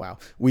 bro. Wow,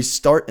 we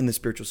start in the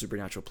spiritual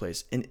supernatural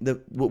place, and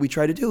what we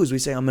try to do is we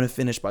say, I'm going to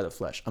finish by the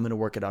flesh. I'm going to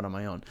work it out on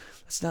my own.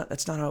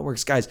 That's not how it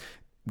works, guys.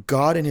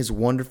 God, in his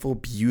wonderful,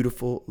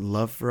 beautiful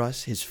love for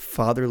us, his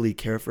fatherly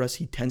care for us,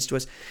 he tends to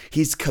us.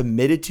 He's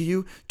committed to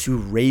you to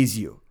raise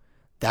you.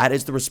 That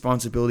is the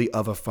responsibility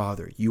of a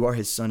father. You are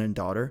his son or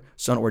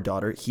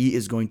daughter. He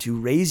is going to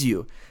raise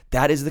you.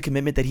 That is the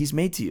commitment that he's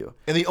made to you.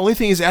 And the only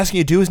thing he's asking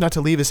you to do is not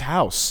to leave his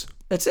house.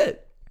 That's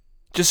it.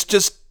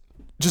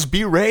 Just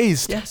be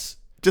raised. Yes.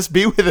 Just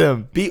be with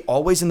him. Be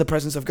always in the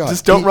presence of God.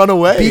 Just don't run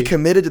away. Be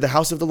committed to the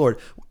house of the Lord.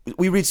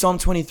 We read Psalm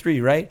 23,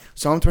 right?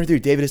 Psalm 23,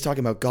 David is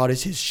talking about God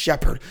is his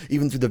shepherd,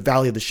 even through the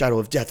valley of the shadow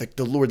of death. Like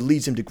the Lord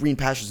leads him to green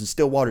pastures and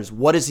still waters.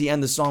 What does he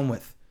end the psalm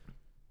with?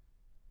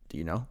 Do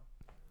you know?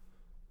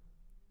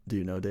 Do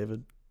you know,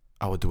 David?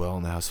 I will dwell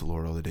in the house of the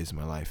Lord all the days of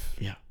my life.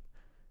 Yeah.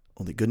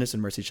 Only goodness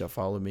and mercy shall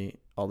follow me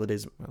all the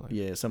days of my life.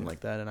 Yeah, something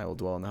like that. And I will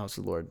dwell in the house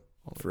of the Lord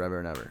forever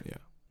and ever. Yeah.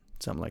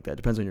 Something like that.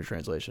 Depends on your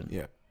translation.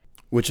 Yeah.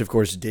 Which, of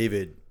course,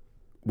 David,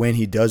 when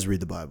he does read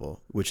the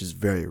Bible, which is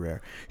very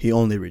rare, he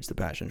only reads the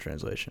Passion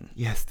Translation.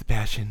 Yes, the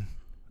Passion.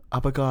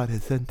 Abba God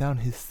has sent down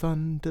his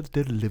son to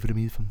deliver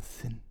me from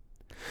sin.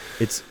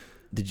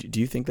 Do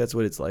you think that's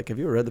what it's like? Have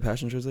you ever read the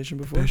Passion Translation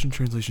before? Passion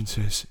Translation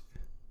says,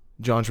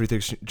 John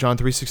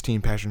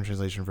 3:16, Passion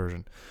Translation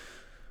version.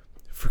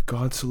 For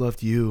God so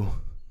loved you,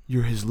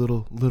 you're his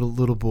little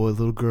boy,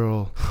 little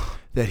girl,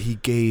 that he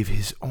gave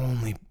his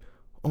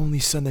only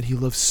son that he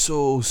loved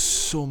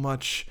so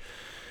much,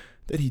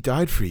 that he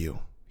died for you.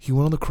 He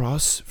went on the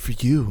cross for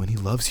you, and he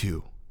loves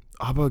you.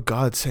 Abba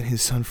God sent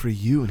his son for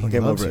you, and he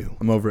loves you.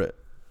 I'm over it.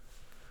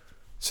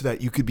 So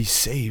that you could be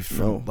saved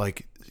from,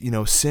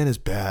 sin is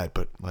bad,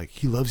 but,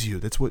 he loves you.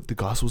 That's what the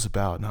gospel's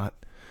about, not,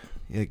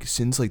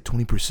 sin's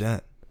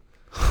 20%.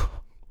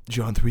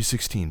 John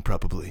 3:16,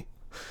 probably.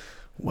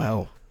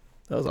 Wow.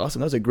 That was awesome.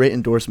 That was a great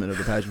endorsement of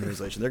the Passion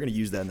Translation. They're going to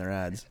use that in their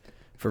ads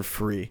for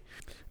free.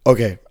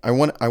 Okay, I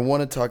want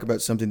to talk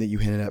about something that you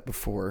hinted at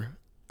before,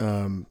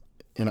 and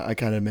I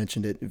kind of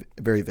mentioned it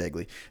very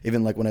vaguely.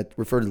 Even when I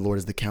refer to the Lord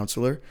as the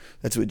Counselor,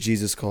 that's what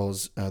Jesus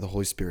calls the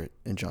Holy Spirit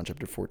in John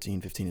chapter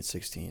 14, 15, and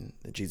 16.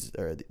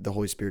 The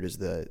Holy Spirit is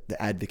the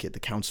advocate, the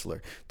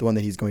Counselor, the one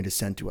that he's going to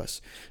send to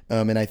us.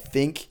 And I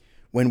think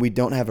when we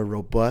don't have a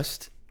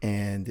robust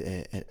and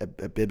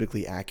a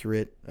biblically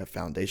accurate, a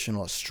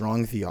foundational, a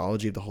strong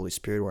theology of the Holy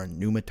Spirit, or a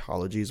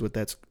pneumatology is what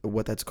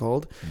that's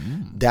called.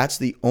 That's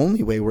the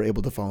only way we're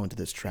able to fall into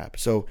this trap.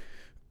 So,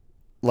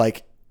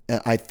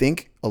 I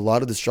think a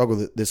lot of the struggle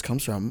that this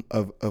comes from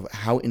of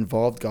how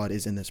involved God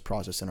is in this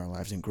process in our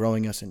lives and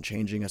growing us and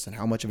changing us, and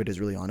how much of it is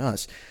really on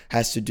us,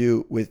 has to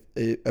do with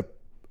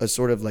a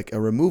sort of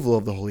a removal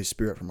of the Holy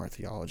Spirit from our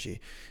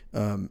theology.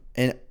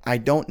 And I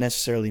don't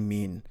necessarily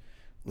mean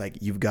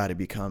you've got to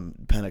become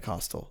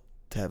Pentecostal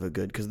to have a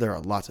good, because there are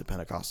lots of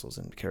Pentecostals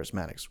and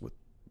charismatics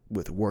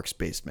with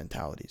works-based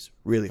mentalities.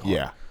 Really hard.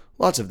 Yeah.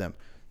 Lots of them.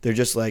 They're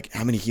just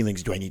how many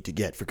healings do I need to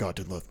get for God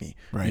to love me?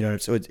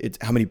 Right. So it's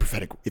how many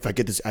prophetic, if I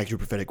get this accurate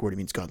prophetic word, it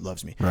means God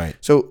loves me. Right.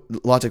 So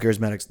lots of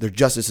charismatics, they're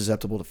just as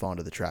susceptible to fall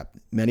into the trap.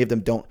 Many of them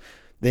don't.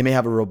 They may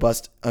have a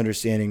robust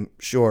understanding,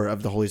 sure,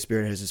 of the Holy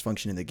Spirit as his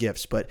function in the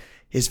gifts, but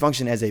his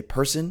function as a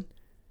person,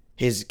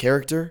 his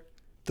character,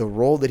 the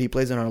role that he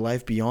plays in our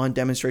life beyond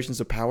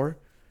demonstrations of power,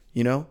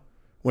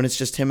 when it's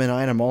just him and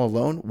I and I'm all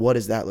alone, what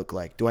does that look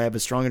like? Do I have a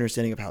strong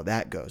understanding of how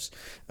that goes?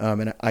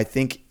 And I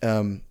think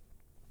when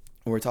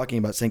we're talking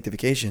about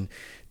sanctification,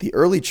 the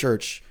early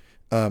church,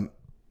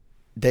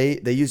 they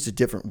used a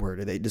different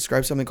word. They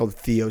described something called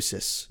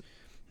theosis.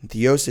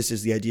 Theosis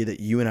is the idea that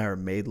you and I are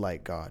made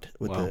like God.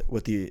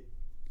 What the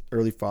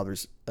early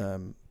fathers,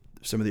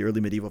 some of the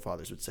early medieval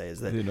fathers would say is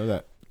that I didn't know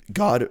that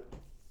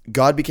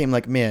God became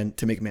like man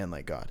to make man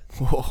like God.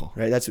 Whoa.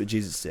 Right? That's what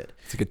Jesus did.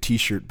 It's like a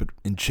t-shirt, but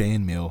in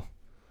chainmail.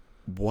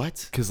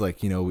 What? Because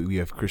we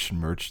have Christian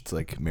merch.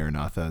 It's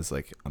Maranatha is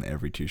on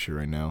every t-shirt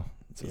right now.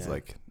 So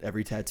it's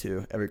every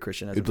tattoo, every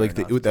Christian has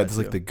that's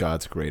the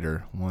God's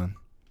greater one.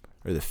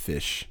 Or the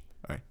fish.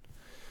 All right.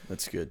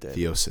 That's good, Dave.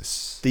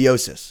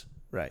 Theosis.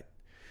 Right.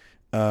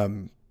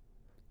 And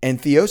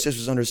theosis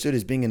was understood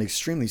as being an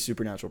extremely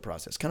supernatural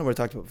process. Kind of what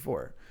I talked about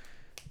before.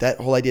 That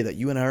whole idea that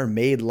you and I are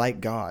made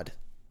like God.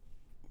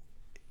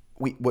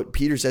 What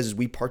Peter says is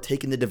we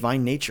partake in the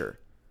divine nature.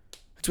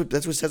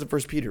 That's what it says in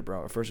 1 Peter, bro.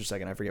 Or 1st or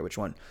 2nd, I forget which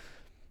one.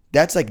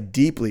 That's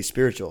deeply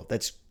spiritual.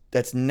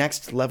 That's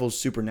next level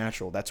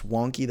supernatural. That's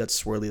wonky, that's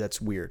swirly,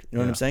 that's weird. You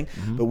know what I'm saying?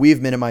 Mm-hmm. But we've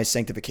minimized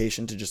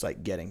sanctification to just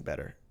getting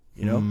better.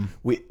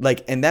 We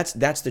and that's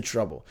the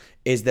trouble,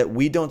 is that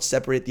we don't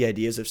separate the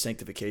ideas of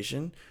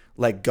sanctification,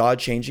 God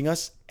changing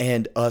us,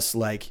 and us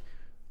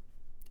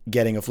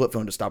getting a flip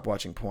phone to stop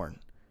watching porn.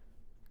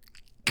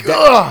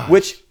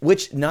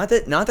 Which not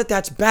that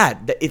that's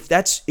bad. That if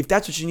that's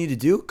what you need to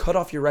do, cut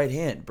off your right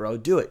hand, bro.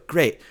 Do it.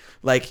 Great.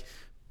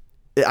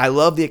 I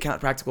love the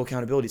practical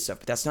accountability stuff,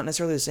 but that's not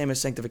necessarily the same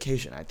as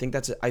sanctification. I think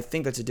that's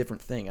a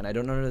different thing, and I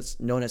don't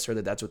know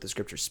necessarily that's what the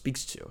scripture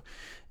speaks to.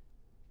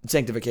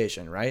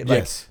 Sanctification, right?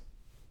 Yes.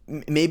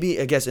 maybe,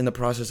 I guess, in the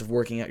process of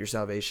working out your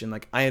salvation,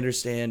 like I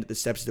understand the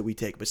steps that we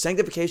take, but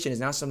sanctification is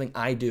not something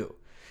I do.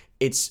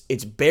 It's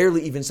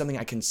barely even something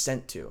I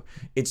consent to.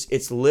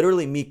 It's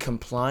literally me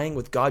complying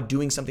with God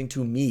doing something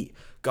to me,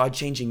 God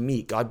changing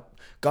me, God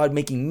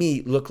making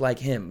me look like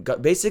him.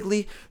 God,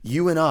 basically,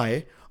 you and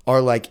I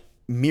are like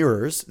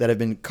mirrors that have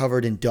been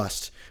covered in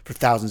dust for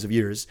thousands of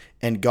years,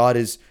 and God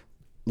is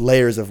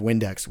layers of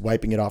Windex,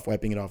 wiping it off,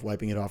 wiping it off,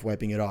 wiping it off,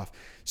 wiping it off,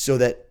 so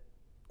that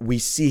we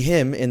see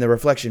him in the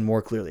reflection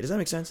more clearly. Does that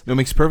make sense? No, it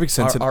makes perfect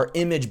sense. Our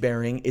image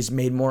bearing is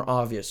made more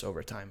obvious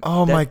over time.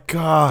 Oh my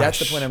gosh. That's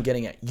the point I'm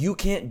getting at. You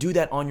can't do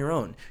that on your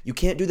own. You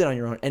can't do that on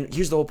your own. And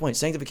here's the whole point.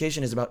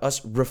 Sanctification is about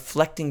us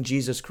reflecting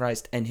Jesus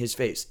Christ and his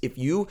face. If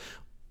you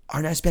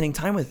are not spending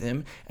time with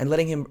him and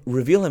letting him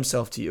reveal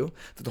himself to you,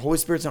 that the Holy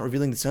Spirit's not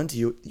revealing the Son to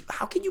you,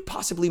 how can you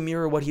possibly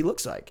mirror what he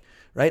looks like,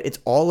 right? It's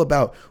all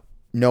about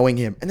knowing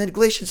him. And then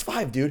Galatians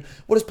 5, dude,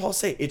 what does Paul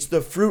say? It's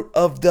the fruit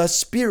of the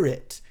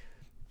Spirit.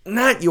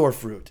 Not your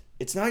fruit.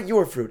 It's not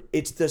your fruit.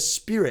 It's the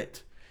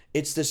Spirit.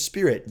 It's the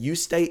Spirit. You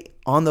stay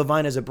on the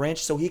vine as a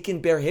branch so he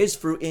can bear his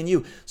fruit in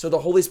you. So the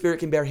Holy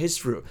Spirit can bear his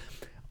fruit.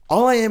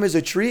 All I am is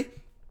a tree,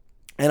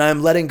 and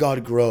I'm letting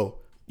God grow.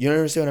 You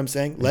understand what I'm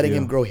saying? Letting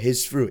him grow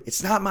his fruit.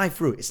 It's not my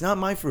fruit. It's not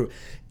my fruit.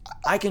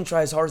 I can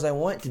try as hard as I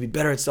want to be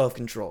better at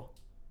self-control.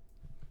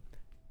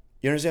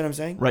 You understand what I'm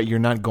saying? Right, you're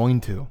not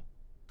going to.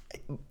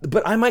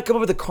 But I might come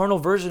up with a carnal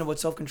version of what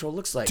self-control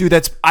looks like.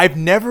 Dude, I've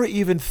never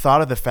even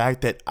thought of the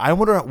fact that I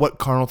wonder what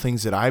carnal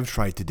things that I've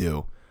tried to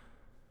do.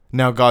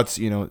 Now God's,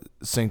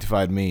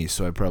 sanctified me,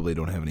 so I probably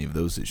don't have any of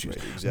those issues.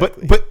 Right,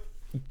 exactly. But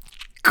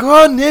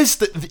goodness,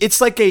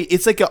 it's like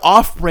an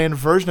off-brand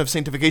version of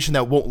sanctification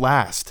that won't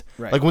last.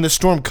 Right. Like when the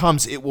storm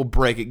comes, it will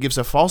break. It gives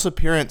a false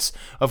appearance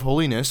of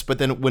holiness, but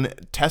then when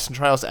tests and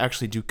trials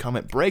actually do come,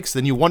 it breaks.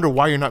 Then you wonder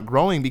why you're not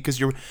growing, because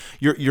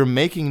you're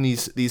making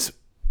these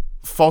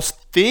false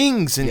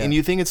things, and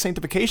you think it's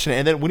sanctification.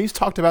 And then when he's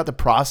talked about the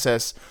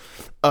process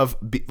of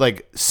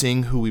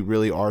seeing who we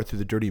really are through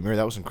the dirty mirror,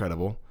 that was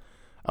incredible.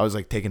 I was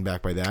taken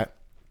back by that.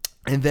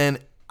 And then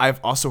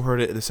I've also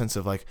heard it in the sense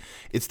of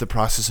it's the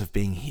process of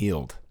being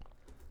healed.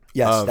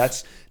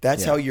 Yes,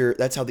 that's how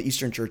the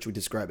Eastern Church would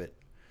describe it,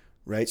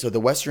 right? So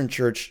the Western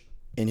Church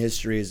in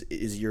history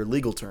is your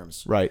legal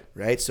terms,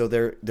 right? So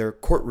their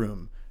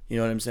courtroom. You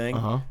know what I'm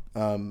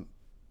saying?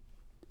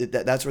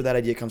 That's where that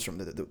idea comes from.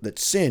 That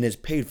sin is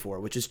paid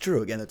for, which is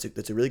true. Again,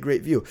 that's a really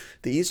great view.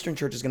 The Eastern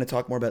Church is going to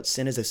talk more about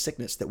sin as a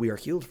sickness that we are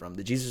healed from.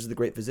 That Jesus is the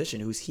great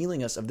physician who's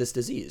healing us of this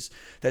disease.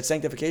 That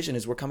sanctification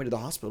is we're coming to the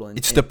hospital.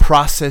 It's the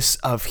process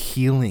of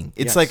healing.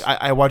 It's like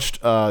I watched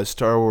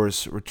Star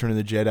Wars Return of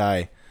the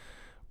Jedi,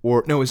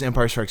 it was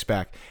Empire Strikes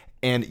Back,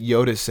 and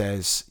Yoda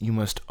says, "You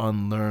must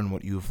unlearn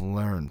what you've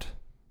learned."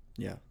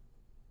 Yeah.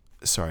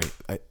 Sorry,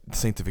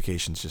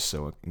 sanctification is just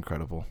so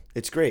incredible.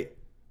 It's great.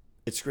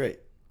 It's great.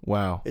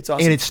 Wow. It's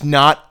awesome. And it's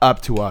not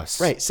up to us.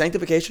 Right.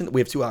 Sanctification,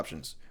 we have two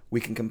options. We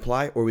can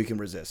comply or we can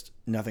resist.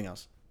 Nothing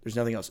else. There's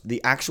nothing else.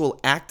 The actual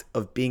act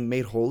of being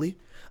made holy,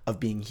 of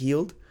being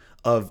healed,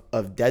 of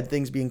dead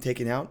things being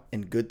taken out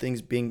and good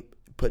things being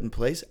put in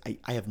place,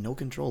 I have no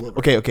control over.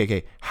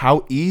 Okay.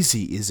 How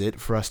easy is it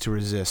for us to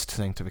resist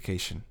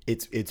sanctification?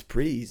 It's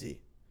pretty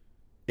easy.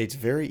 It's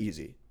very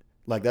easy.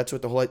 That's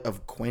what the whole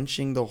of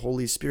quenching the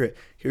Holy Spirit.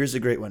 Here's a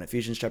great one.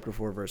 Ephesians chapter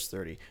 4, verse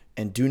 30.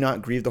 And do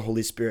not grieve the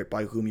Holy Spirit,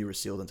 by whom you were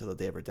sealed until the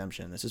day of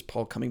redemption. This is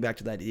Paul coming back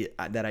to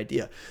that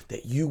idea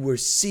that you were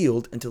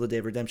sealed until the day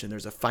of redemption.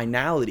 There's a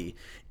finality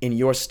in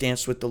your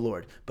stance with the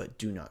Lord, but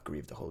do not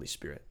grieve the Holy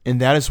Spirit. And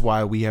that is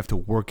why we have to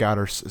work out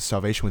our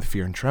salvation with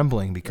fear and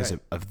trembling, because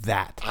of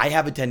that. I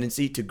have a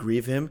tendency to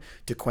grieve him,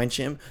 to quench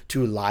him,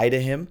 to lie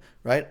to him,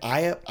 right?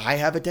 I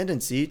have a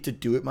tendency to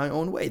do it my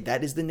own way.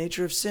 That is the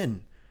nature of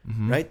sin.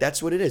 Mm-hmm. Right?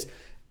 That's what it is.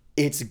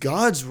 It's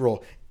God's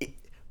role.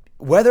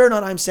 Whether or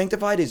not I'm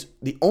sanctified is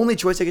the only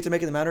choice I get to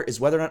make in the matter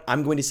is whether or not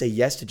I'm going to say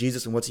yes to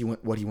Jesus and what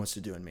he wants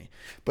to do in me.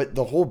 But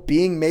the whole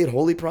being made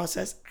holy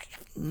process, I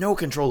have no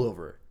control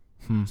over.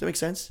 Does that make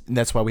sense? And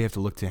that's why we have to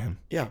look to him.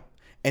 Yeah.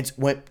 And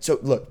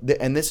look,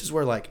 and this is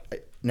where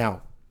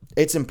now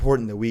it's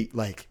important that we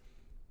I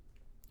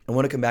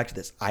want to come back to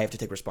this. I have to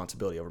take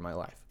responsibility over my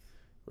life.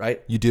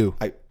 Right? You do.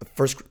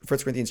 First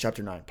Corinthians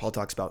chapter 9, Paul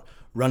talks about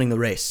running the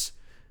race.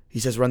 He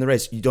says, run the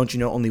race. Don't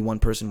you know only one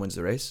person wins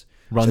the race?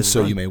 Run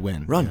so you may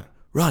win. Run,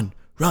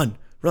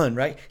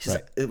 right? It's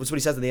what he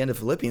says at the end of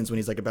Philippians when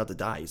he's about to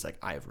die. He's like,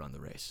 I have run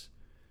the race.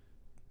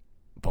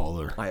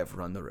 Baller. I have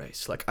run the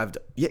race.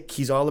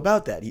 He's all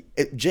about that.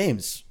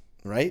 James,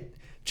 right?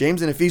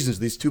 James and Ephesians,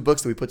 these two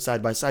books that we put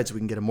side by side so we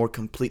can get a more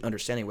complete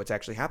understanding of what's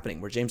actually happening.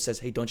 Where James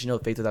says, hey, don't you know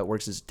faith without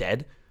works is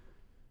dead?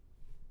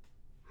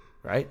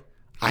 Right?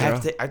 I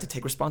have to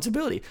take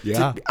responsibility.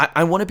 Yeah.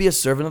 I want to be a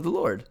servant of the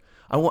Lord.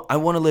 I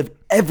want to live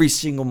every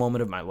single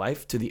moment of my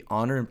life to the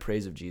honor and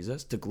praise of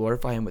Jesus, to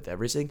glorify him with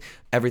everything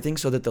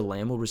so that the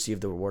Lamb will receive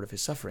the reward of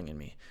his suffering in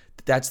me.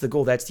 That's the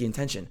goal. That's the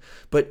intention.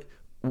 But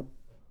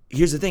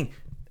here's the thing.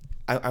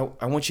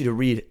 I want you to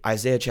read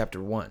Isaiah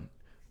chapter 1,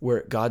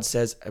 where God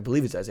says, I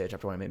believe it's Isaiah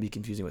chapter 1. I may be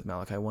confusing with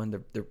Malachi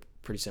 1. They're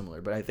pretty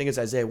similar. But I think it's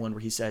Isaiah 1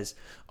 where he says,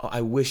 oh,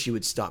 I wish you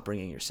would stop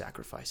bringing your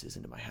sacrifices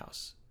into my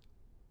house.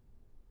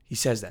 He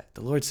says that.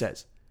 The Lord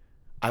says,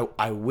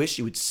 I wish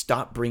you would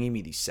stop bringing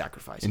me these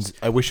sacrifices. And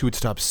I wish you would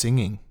stop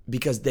singing.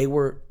 Because they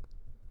were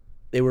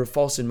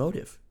false in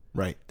motive.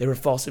 Right. They were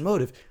false in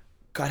motive.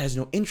 God has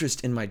no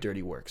interest in my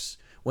dirty works.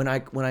 When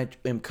I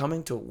am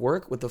coming to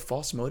work with a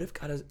false motive,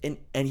 God has,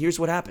 and here's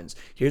what happens.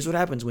 Here's what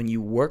happens when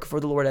you work for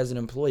the Lord as an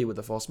employee with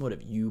a false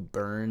motive. You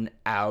burn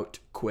out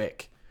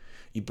quick.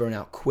 You burn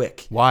out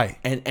quick. Why?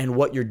 And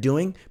what you're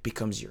doing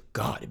becomes your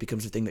God. It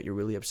becomes the thing that you're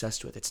really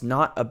obsessed with. It's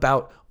not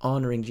about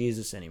honoring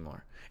Jesus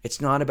anymore. It's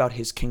not about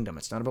his kingdom.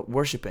 It's not about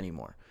worship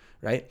anymore,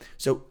 right?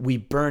 So we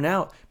burn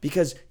out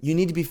because you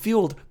need to be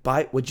fueled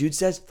by what Jude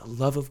says, the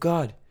love of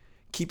God.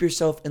 Keep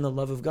yourself in the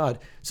love of God.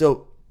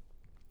 So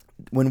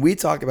when we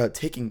talk about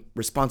taking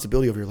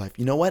responsibility over your life,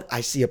 you know what?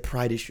 I see a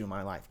pride issue in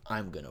my life.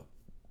 I'm going to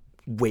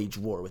wage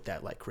war with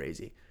that like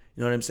crazy.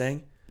 You know what I'm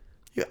saying?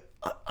 Yeah,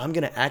 I'm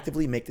going to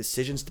actively make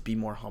decisions to be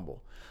more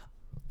humble.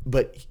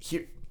 But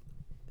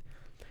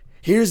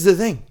here's the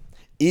thing.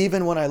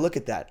 Even when I look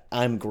at that,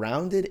 I'm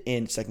grounded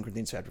in 2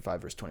 Corinthians chapter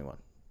 5, verse 21.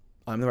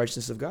 I'm the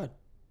righteousness of God.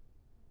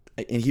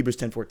 In Hebrews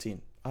 10:14,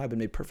 I've been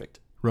made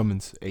perfect.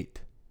 Romans 8.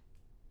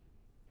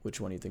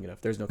 Which one are you thinking of?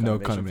 There's no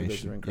condemnation for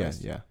those who are in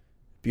Christ. Yeah.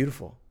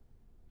 Beautiful.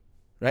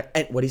 Right?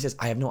 And what he says,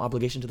 I have no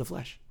obligation to the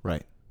flesh.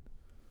 Right.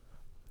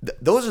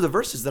 Those are the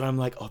verses that I'm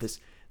like, oh, this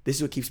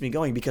is what keeps me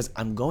going because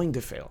I'm going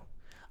to fail.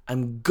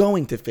 I'm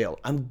going to fail.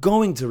 I'm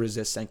going to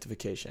resist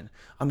sanctification.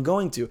 I'm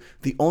going to.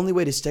 The only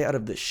way to stay out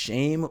of the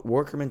shame,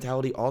 worker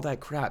mentality, all that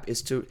crap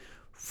is to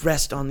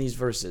rest on these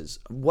verses.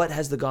 What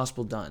has the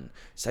gospel done?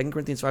 2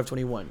 Corinthians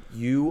 5:21.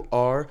 You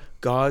are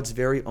God's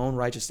very own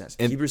righteousness.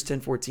 Hebrews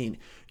 10:14.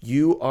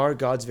 You are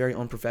God's very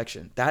own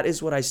perfection. That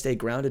is what I stay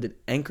grounded and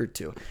anchored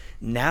to.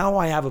 Now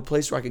I have a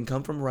place where I can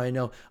come from where I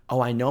know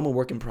I'm a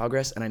work in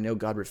progress and I know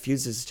God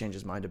refuses to change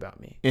his mind about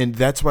me. And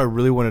that's why I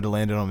really wanted to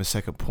land it on my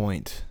second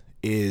point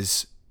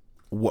is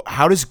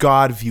how does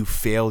God view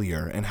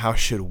failure and how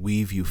should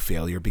we view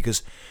failure?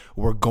 Because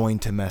we're going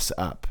to mess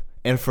up.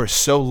 And for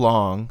so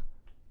long,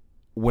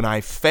 when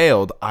I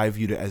failed, I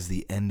viewed it as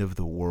the end of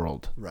the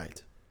world.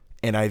 Right.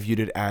 And I viewed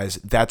it as,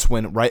 that's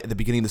when, right at the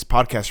beginning of this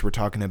podcast, we're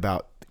talking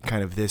about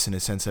kind of this in a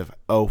sense of,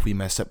 if we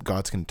mess up,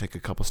 God's going to take a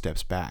couple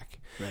steps back.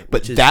 Right.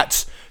 But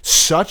that's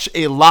such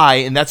a lie,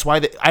 and that's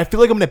why I feel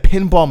like I'm in a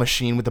pinball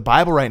machine with the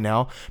Bible right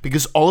now,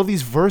 because all of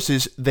these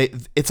verses,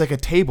 it's like a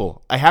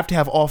table. I have to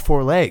have all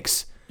four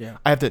legs. Yeah.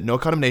 I have to, no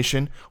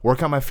condemnation,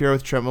 work out my fear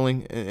with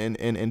trembling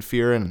and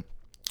fear, and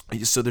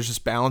so there's this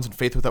balance, and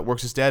faith without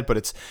works is dead, but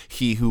it's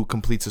he who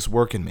completes this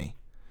work in me.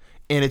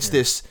 And it's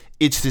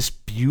this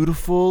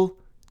beautiful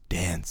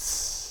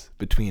dance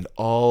between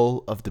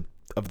all of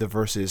the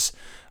verses.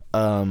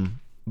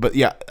 But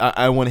yeah,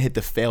 I want to hit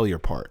the failure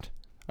part.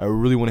 I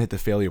really want to hit the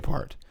failure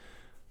part.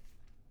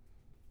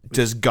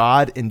 Does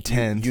God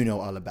intend? You know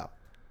all about.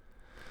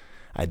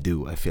 I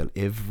do. I fail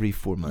every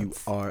 4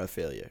 months. You are a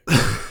failure.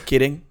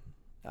 Kidding.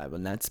 I will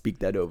not speak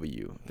that over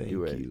you. Thank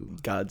you. You.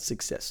 God's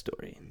success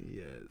story.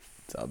 Yes.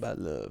 It's all about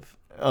love.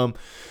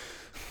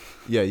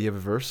 Yeah, you have a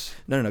verse?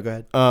 No, go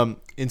ahead.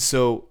 And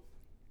so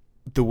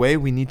the way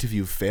we need to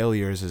view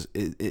failures is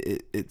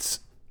it's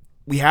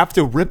we have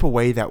to rip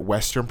away that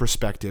Western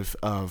perspective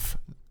of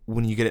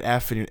when you get an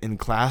F in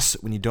class,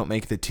 when you don't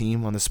make the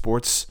team on the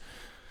sports,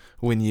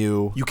 when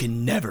you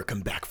can never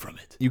come back from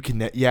it. You can,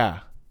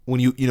 when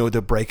you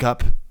the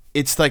breakup.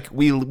 It's like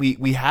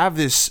we have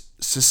this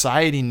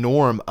society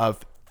norm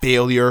of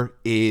failure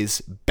is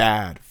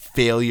bad.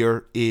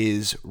 Failure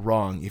is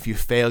wrong. If you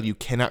fail, you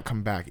cannot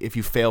come back. If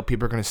you fail,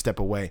 people are going to step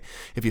away.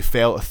 If you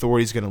fail,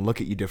 authority is going to look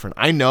at you different.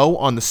 I know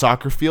on the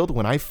soccer field,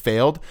 when I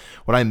failed,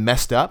 when I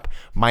messed up,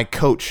 my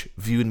coach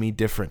viewed me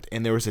different.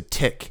 And there was a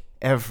tick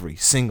every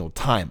single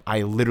time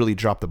I literally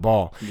dropped the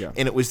ball. Yeah.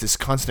 And it was this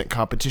constant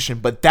competition.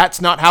 But that's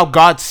not how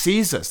God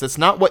sees us. That's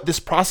not what this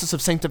process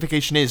of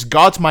sanctification is.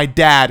 God's my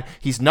dad.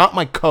 He's not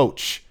my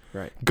coach.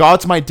 Right.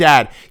 God's my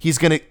dad. He's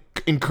going to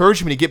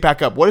encourage me to get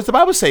back up. What does the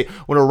Bible say?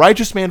 When a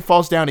righteous man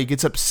falls down, he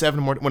gets up 7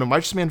 more. When a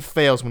righteous man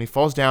fails, when he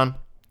falls down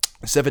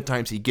 7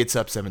 times, he gets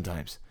up 7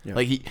 times. Yeah.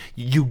 Like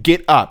you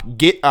get up.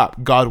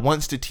 God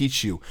wants to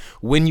teach you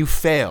when you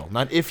fail,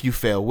 not if you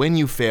fail. When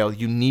you fail,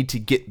 you need to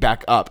get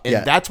back up,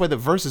 and that's why the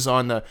verse is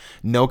on the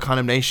no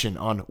condemnation,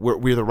 on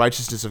we're the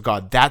righteousness of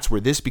God. That's where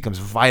this becomes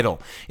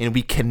vital, and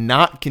we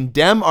cannot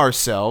condemn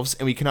ourselves,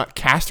 and we cannot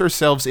cast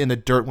ourselves in the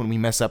dirt when we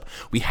mess up.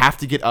 We have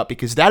to get up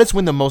because that is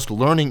when the most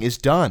learning is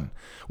done.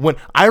 When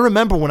I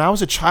remember when I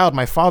was a child,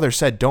 my father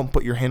said, "Don't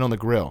put your hand on the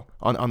grill,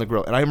 on the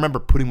grill," and I remember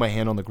putting my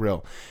hand on the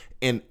grill,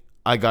 and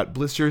I got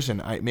blisters,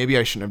 and maybe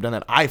I shouldn't have done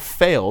that. I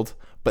failed,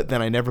 but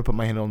then I never put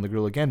my hand on the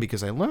grill again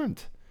because I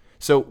learned.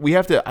 So we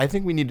have to. I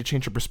think we need to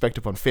change our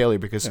perspective on failure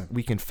because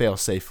we can fail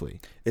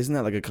safely. Isn't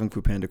that like a Kung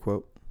Fu Panda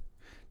quote?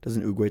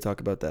 Doesn't Oogway talk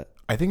about that?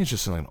 I think it's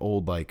just an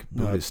old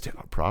Buddhist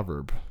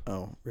proverb.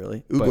 Oh,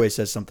 really? Oogway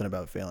says something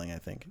about failing. I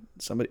think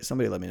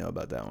somebody let me know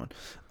about that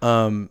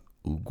one.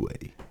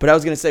 Oogway. But I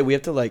was gonna say we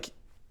have to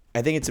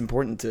I think it's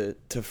important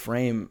to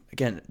frame,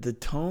 again, the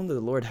tone that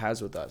the Lord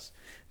has with us,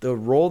 the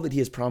role that he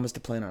has promised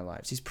to play in our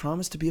lives. He's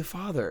promised to be a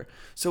father.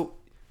 So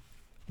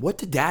what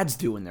do dads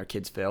do when their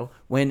kids fail?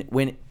 When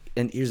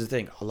and here's the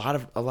thing, a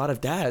lot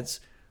of dads,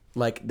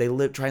 like, they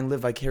try and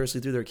live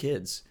vicariously through their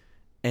kids.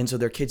 And so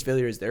their kid's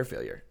failure is their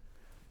failure.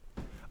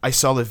 I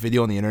saw the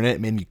video on the internet.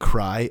 It made me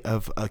cry,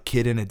 of a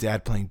kid and a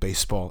dad playing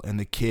baseball, and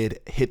the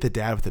kid hit the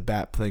dad with the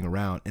bat playing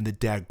around, and the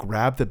dad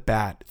grabbed the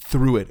bat,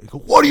 threw it, and go,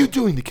 "What are you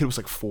doing?" The kid was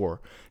like 4.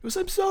 He was,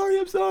 I'm sorry.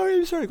 I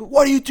go,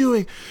 "What are you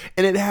doing?"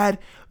 And it had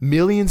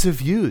millions of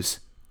views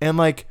and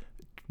like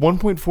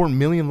 1.4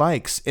 million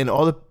likes, and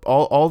all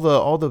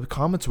the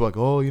comments were like,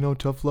 "Oh, you know,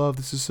 tough love.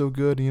 This is so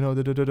good." You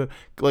know,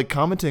 like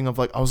commenting of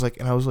like, I was like,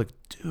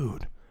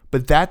 dude,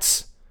 but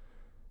that's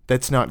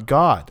not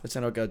God. That's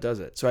not how God does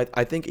it. So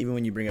I think even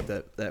when you bring up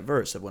that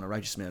verse of when a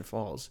righteous man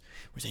falls,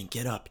 we're saying,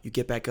 get up, you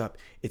get back up.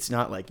 It's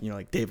not like,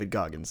 like David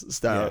Goggins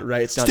style,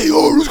 right? It's not, stay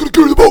hard. Who's going to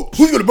carry the boat?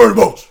 Who's going to burn the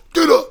boats?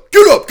 Get up,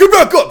 get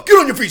back up, get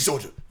on your feet,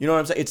 soldier. You know what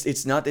I'm saying?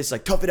 It's not this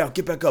like, tough it out,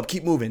 get back up,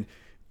 keep moving.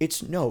 And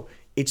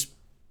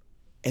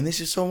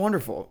this is so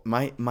wonderful.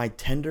 My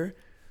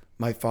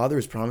father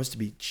is promised to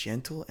be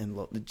gentle and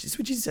low. Just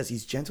what Jesus says,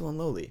 he's gentle and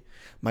lowly.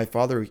 My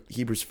father,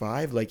 Hebrews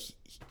 5, like,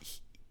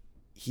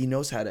 he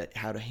knows how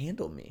to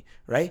handle me,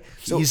 right?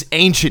 So, he's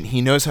ancient. He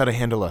knows how to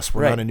handle us.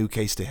 We're not a new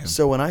case to him.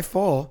 So when I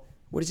fall,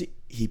 what is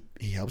he?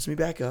 He helps me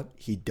back up.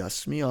 He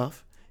dusts me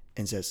off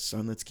and says,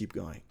 "Son, let's keep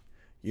going."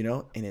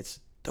 And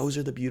those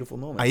are the beautiful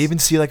moments. I even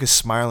see like a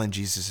smile in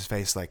Jesus'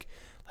 face, like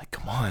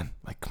come on,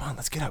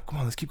 let's get up, come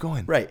on, let's keep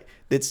going. Right.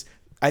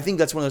 I think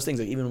that's one of those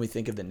things. Like, even when we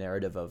think of the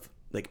narrative of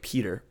like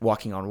Peter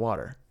walking on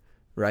water,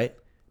 right?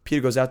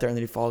 Peter goes out there and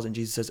then he falls, and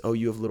Jesus says, "Oh,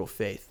 you have little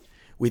faith."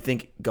 We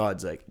think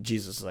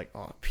Jesus is like,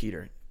 "Oh,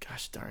 Peter,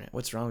 gosh darn it,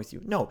 what's wrong with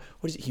you?" No,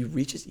 what is it? He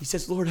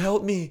says, "Lord,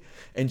 help me."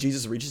 And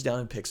Jesus reaches down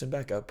and picks him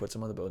back up, puts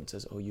him on the boat, and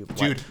says, you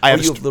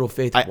have little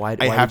faith. Why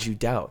did you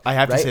doubt? I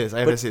have to say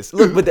this.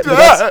 Look,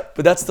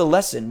 but that's the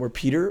lesson where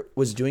Peter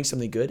was doing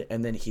something good,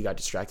 and then he got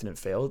distracted and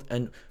failed.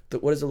 And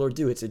what does the Lord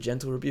do? It's a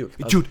gentle rebuke.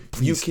 Dude,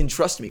 please. You can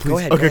trust me.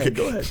 Please. Go ahead.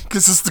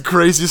 This is the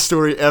craziest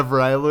story ever.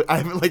 I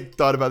haven't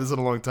thought about this in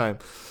a long time.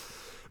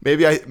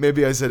 Maybe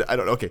I said, I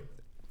don't know. Okay.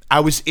 I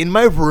was in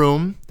my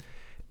room,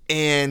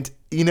 and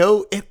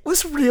it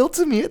was real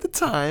to me at the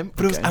time,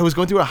 but I was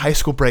going through a high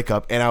school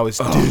breakup, and I was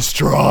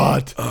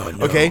distraught. Oh,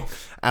 no. Okay,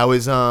 I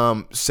was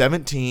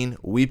 17,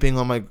 weeping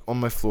on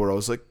my floor. I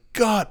was like,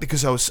 God,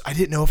 because I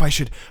didn't know if I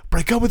should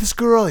break up with this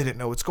girl. I didn't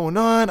know what's going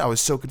on. I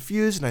was so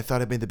confused, and I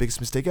thought I made the biggest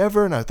mistake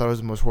ever, and I thought I was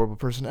the most horrible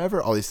person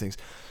ever. All these things.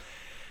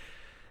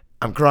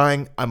 I'm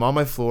crying. I'm on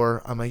my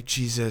floor. I'm like,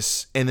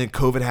 Jesus. And then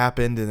COVID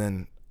happened, and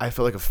then I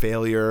felt like a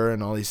failure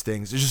and all these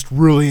things. It's just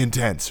really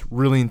intense.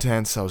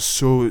 I was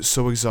so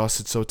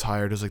exhausted, so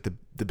tired. It was like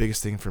the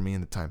biggest thing for me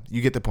in the time.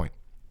 You get the point.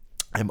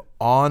 I'm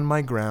on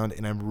my ground,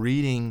 and I'm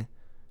reading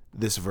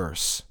this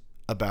verse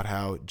about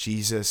how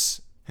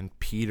Jesus and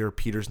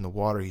Peter's in the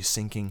water. He's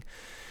sinking.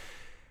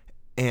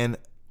 And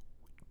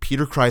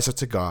Peter cries out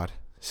to God,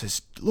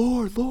 says,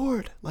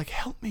 Lord, like,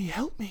 help me.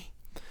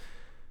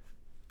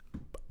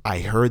 I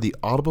heard the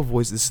audible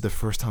voice. This is the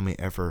first time I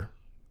ever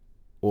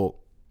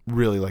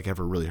really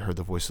heard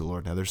the voice of the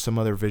Lord. Now, there's some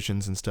other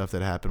visions and stuff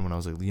that happened when I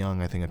was like young.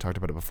 I think I talked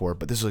about it before,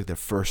 but this is like the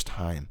first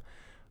time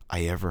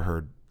I ever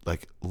heard,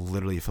 like,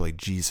 literally feel like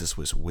Jesus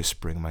was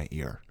whispering in my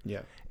ear.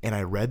 Yeah. And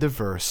I read the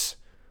verse,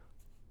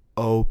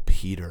 "Oh,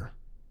 Peter,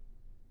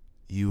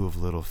 you of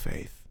little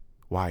faith,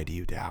 why do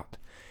you doubt?"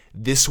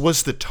 This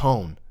was the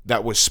tone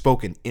that was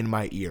spoken in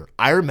my ear.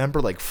 I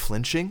remember like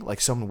flinching, like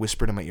someone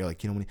whispered in my ear,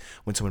 like,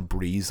 when someone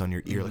breathes on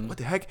your ear, like, what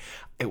the heck?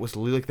 It was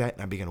literally like that,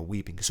 and I began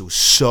weeping because it was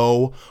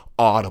so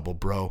audible,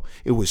 bro.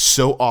 It was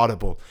so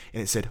audible.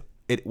 And it said,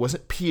 it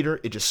wasn't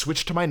Peter, it just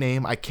switched to my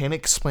name. I can't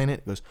explain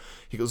it.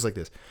 He goes like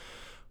this,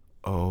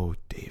 "Oh,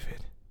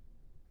 David,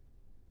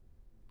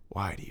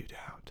 why do you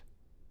doubt?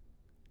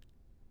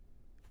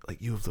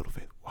 Like, you have little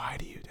faith, why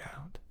do you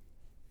doubt?"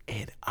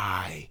 And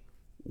I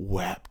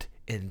wept.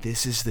 And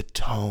this is the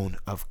tone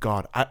of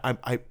God. You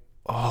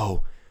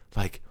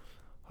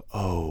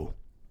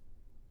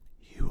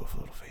of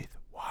little faith,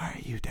 why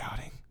are you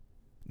doubting?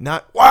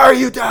 Not, why are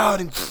you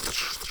doubting?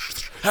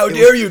 How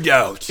dare you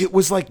doubt? It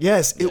was like,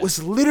 yes, it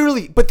was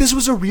literally, but this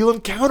was a real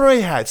encounter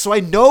I had. So I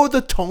know the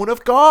tone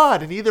of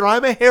God, and either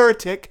I'm a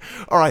heretic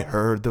or I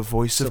heard the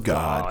voice of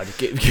God.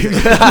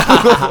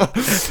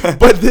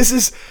 But this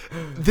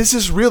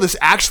is real. This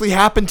actually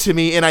happened to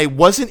me, and I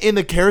wasn't in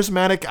the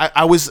charismatic.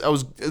 I was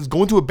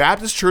going to a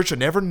Baptist church. I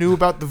never knew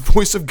about the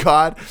voice of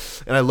God,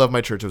 and I love my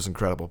church. It was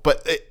incredible.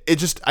 But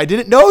I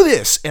didn't know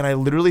this, and I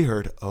literally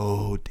heard,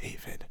 "Oh,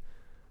 David,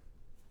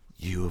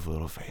 you of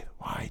little faith,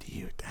 why do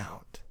you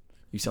doubt?"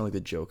 You sound like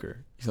the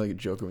Joker. You sound like a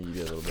Joker when you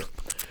do a little bit.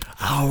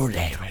 "Oh,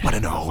 David, want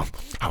to know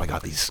how I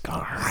got these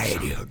scars? Why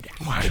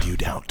do you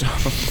doubt?"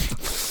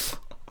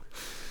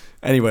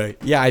 Anyway,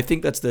 yeah, I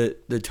think that's the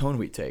tone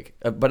we take.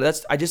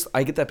 But I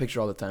get that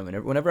picture all the time.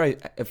 Whenever I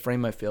frame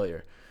my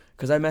failure,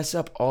 because I mess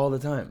up all the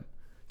time.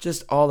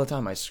 Just all the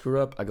time. I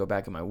screw up. I go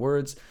back in my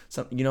words.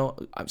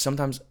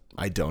 Sometimes.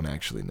 I don't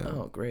actually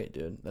know. Oh, great,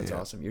 dude. That's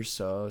awesome. You're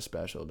so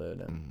special, dude.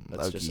 And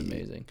that's lucky, just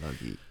amazing.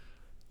 Lucky.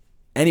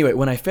 Anyway,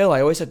 when I fail,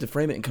 I always have to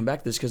frame it and come back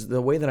to this because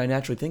the way that I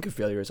naturally think of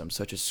failure is I'm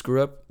such a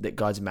screw up that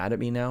God's mad at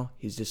me now.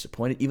 He's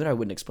disappointed. Even I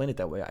wouldn't explain it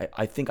that way.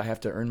 I think I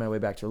have to earn my way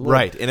back to the Lord.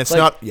 Right, and it's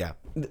not. Yeah,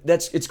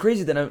 it's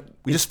crazy that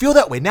we just feel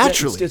that way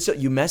naturally.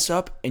 You mess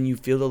up and you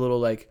feel a little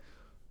like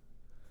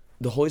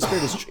the Holy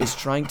Spirit is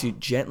trying to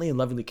gently and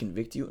lovingly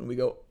convict you, and we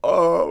go,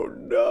 oh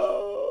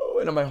no,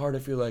 and in my heart I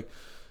feel like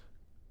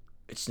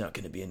it's not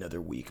going to be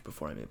another week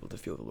before I'm able to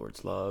feel the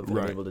Lord's love, and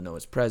I'm able to know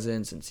His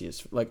presence and see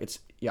His, I'm going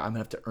to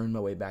have to earn my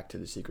way back to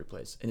the secret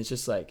place. And it's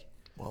just like,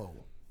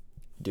 whoa,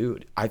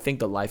 dude, I think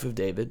the life of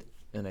David,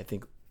 and I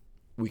think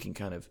we can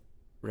kind of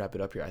wrap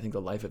it up here. I think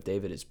the life of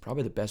David is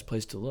probably the best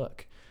place to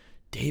look.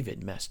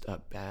 David messed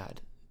up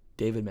bad.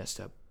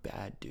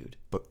 Dude.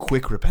 But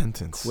quick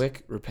repentance.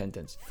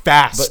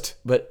 Fast.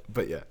 But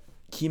yeah.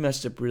 He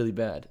messed up really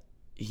bad.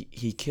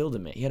 He killed a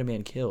man. He had a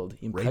man killed.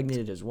 He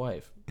impregnated his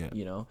wife. Yeah.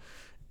 You know?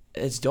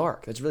 It's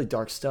dark. That's really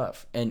dark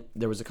stuff. And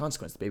there was a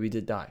consequence. The baby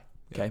did die.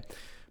 Okay? Yeah.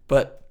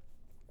 But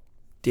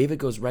David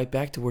goes right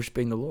back to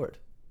worshiping the Lord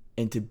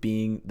and to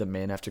being the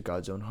man after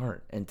God's own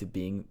heart and to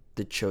being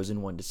the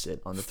chosen one to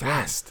sit on the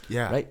throne.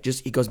 Yeah. Right?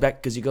 He goes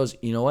back because he goes,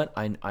 you know what?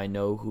 I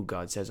know who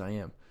God says I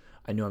am.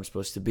 I know I'm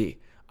supposed to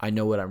be. I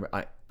know what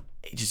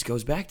it just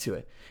goes back to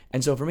it.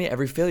 And so for me,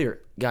 every failure,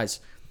 guys,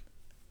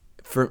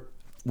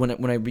 when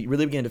I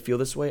really began to feel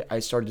this way, I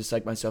started to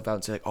psych myself out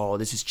and say, like, oh,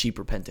 this is cheap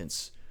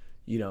repentance,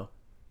 you know,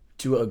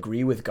 to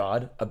agree with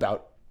God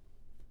about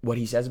what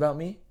He says about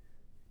me,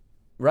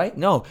 right?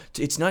 No,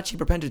 it's not cheap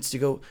repentance to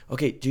go,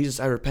 okay,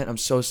 Jesus, I repent. I'm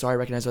so sorry. I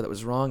recognize that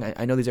was wrong.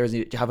 I know these areas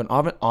need to have an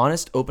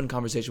honest, open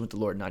conversation with the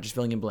Lord, not just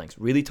filling in blanks,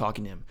 really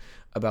talking to Him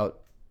about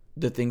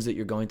the things that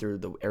you're going through,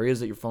 the areas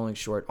that you're falling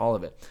short, all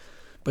of it.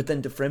 But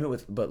then to frame it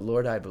with, but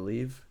Lord, I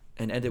believe,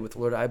 and end it with,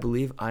 Lord, I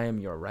believe I am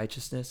your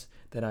righteousness,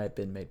 that I have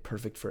been made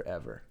perfect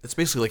forever. It's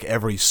basically like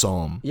every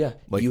psalm. Yeah.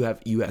 Like, you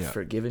have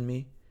forgiven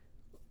me.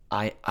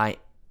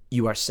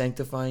 You are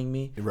sanctifying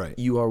me. Right.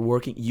 You are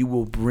working. You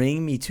will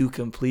bring me to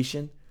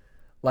completion.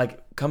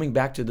 Like coming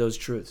back to those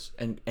truths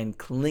and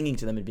clinging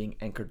to them and being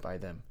anchored by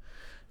them.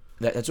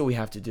 That's what we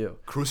have to do.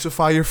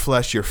 Crucify your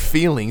flesh, your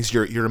feelings,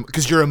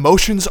 because your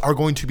emotions are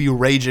going to be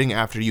raging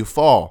after you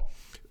fall.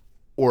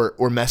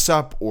 Or mess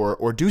up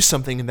or do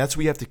something, and that's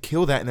where you have to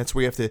kill that, and that's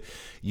where you have to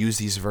use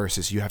these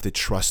verses. You have to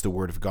trust the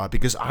Word of God,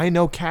 because I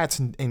know cats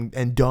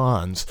and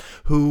dons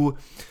who,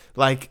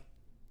 like,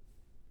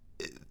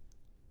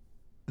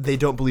 they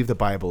don't believe the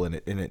Bible, and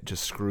it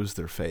just screws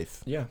their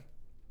faith. Yeah,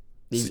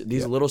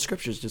 these little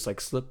scriptures just like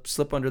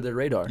slip under their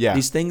radar. Yeah,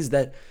 these things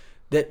that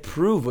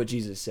prove what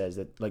Jesus says,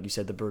 that, like you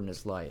said, the burden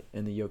is light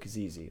and the yoke is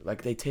easy.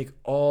 Like they take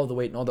all the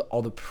weight and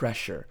all the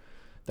pressure.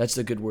 That's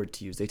the good word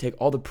to use. They take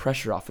all the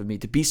pressure off of me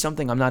to be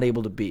something I'm not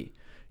able to be.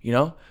 You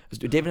know,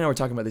 David and I were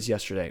talking about this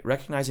yesterday,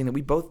 recognizing that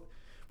we both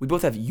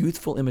have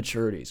youthful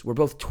immaturities. We're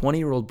both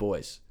 20-year-old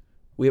boys.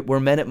 We're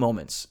men at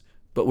moments,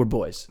 but we're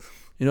boys.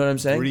 You know what I'm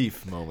saying?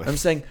 Brief moments. I'm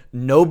saying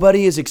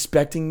nobody is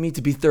expecting me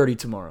to be 30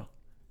 tomorrow,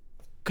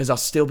 because I'll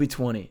still be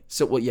 20.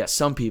 So, well, yeah,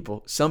 some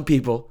people,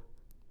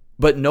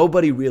 but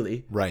nobody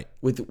really, right?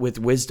 With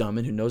wisdom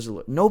and who knows the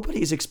Lord.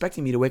 Nobody is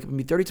expecting me to wake up and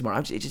be 30 tomorrow.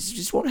 It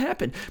just won't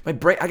happen. My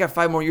brain, I got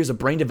 5 more years of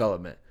brain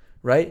development,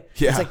 right?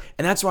 Yeah. It's like,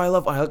 and that's why I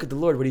love when I look at the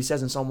Lord. What He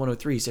says in Psalm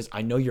 103, He says,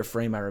 "I know your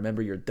frame. I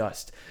remember your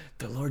dust."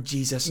 The Lord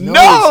Jesus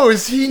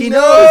knows. He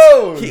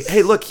knows.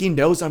 Hey, look, He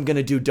knows I'm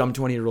gonna do dumb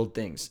 20-year-old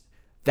things.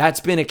 That's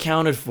been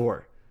accounted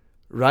for.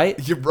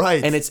 Right? You're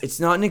right. And it's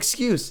not an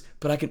excuse,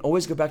 but I can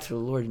always go back to the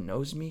Lord. He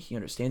knows me. He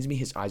understands me.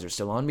 His eyes are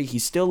still on me. He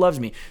still loves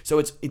me. So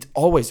it's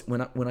always,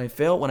 when I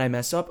fail, when I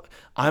mess up,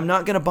 I'm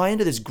not going to buy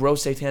into this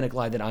gross satanic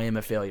lie that I am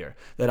a failure,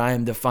 that I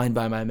am defined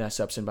by my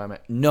mess ups and by my...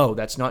 No,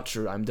 that's not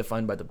true. I'm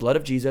defined by the blood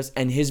of Jesus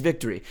and His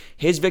victory.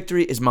 His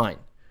victory is mine.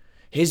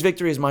 His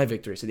victory is my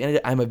victory. So at the end of the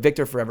day, I'm a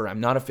victor forever. I'm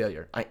not a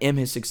failure. I am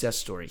His success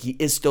story. He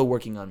is still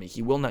working on me.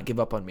 He will not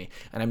give up on me.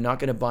 And I'm not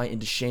going to buy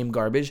into shame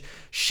garbage.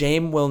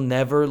 Shame will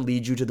never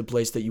lead you to the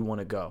place that you want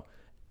to go.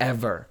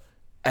 Ever.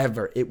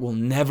 It will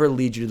never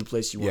lead you to the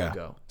place you want to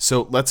go.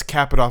 So let's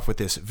cap it off with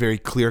this very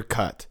clear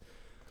cut.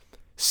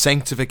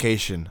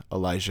 Sanctification,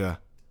 Elijah.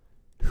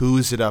 Who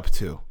is it up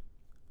to?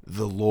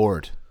 The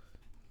Lord.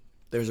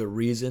 There's a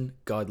reason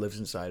God lives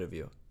inside of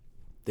you.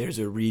 There's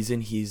a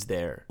reason He's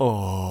there.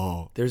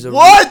 Oh, there's a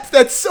what?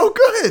 That's so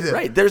good.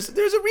 Right? There's a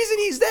reason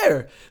He's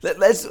there.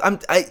 That's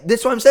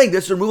what I'm saying.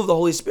 There's the removal of the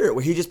Holy Spirit,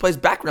 where He just plays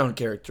background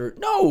character.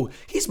 No,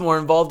 He's more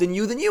involved in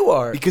you than you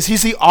are. Because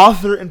He's the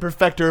author and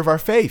perfecter of our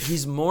faith.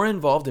 He's more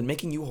involved in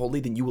making you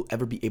holy than you will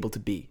ever be able to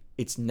be.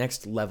 It's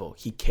next level.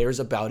 He cares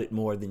about it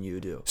more than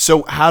you do.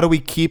 So how do we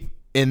keep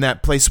in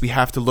that place? We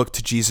have to look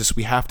to Jesus.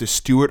 We have to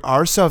steward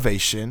our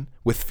salvation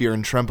with fear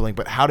and trembling.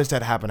 But how does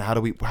that happen? How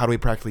do we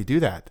practically do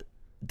that?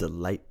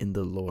 Delight in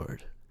the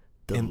Lord.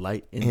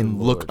 Delight in and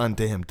the Lord. Look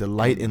unto Him.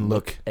 Delight and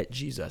look at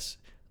Jesus.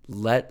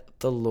 Let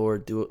the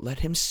Lord do it. Let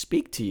Him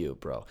speak to you,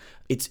 bro.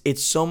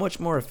 It's so much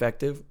more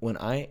effective when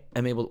I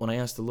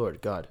ask the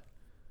Lord, God,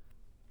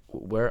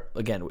 where,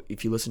 again,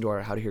 if you listen to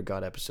our How to Hear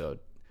God episode,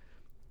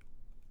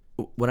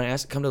 when I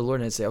come to the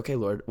Lord and I say, okay,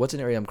 Lord, what's an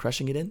area I'm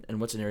crushing it in, and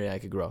what's an area I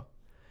could grow?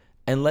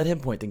 And let him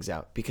point things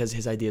out, because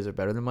his ideas are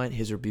better than mine.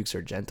 His rebukes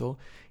are gentle.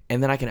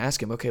 And then I can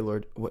ask him, okay,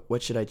 Lord,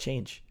 what should I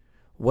change?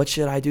 What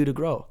should I do to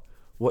grow?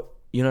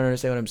 You don't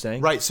understand what I'm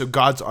saying? Right. So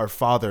God's our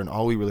Father, and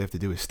all we really have to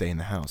do is stay in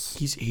the house.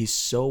 He's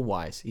so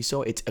wise.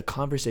 It's a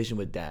conversation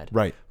with Dad.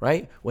 Right.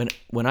 Right.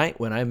 When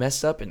I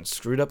messed up and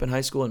screwed up in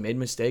high school and made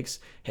mistakes,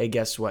 hey,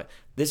 guess what?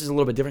 This is a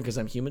little bit different because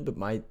I'm human, but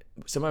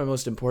some of my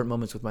most important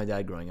moments with my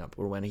dad growing up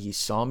were when he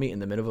saw me in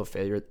the middle of a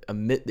failure,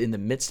 in the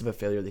midst of a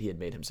failure that he had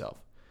made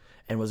himself,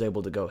 and was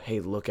able to go, hey,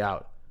 look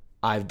out.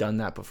 I've done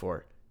that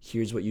before.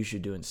 Here's what you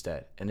should do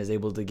instead. And is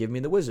able to give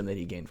me the wisdom that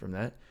he gained from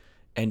that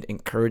and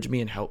encourage me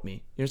and help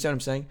me. You understand what I'm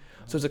saying?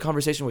 So it's a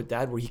conversation with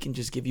Dad where he can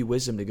just give you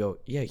wisdom to go,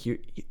 yeah, here,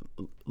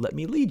 let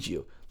me lead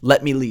you.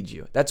 Let me lead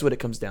you. That's what it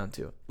comes down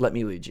to. Let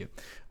me lead you.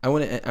 I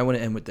want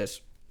to end with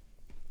this.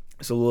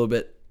 It's a little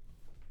bit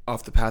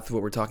off the path of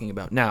what we're talking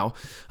about. Now,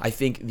 I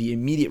think the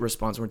immediate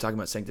response when we're talking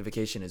about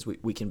sanctification is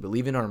we can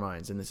believe in our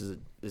minds, and this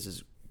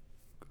is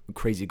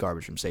crazy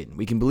garbage from Satan.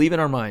 We can believe in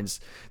our minds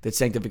that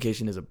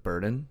sanctification is a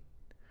burden,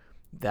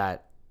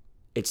 that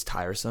it's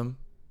tiresome,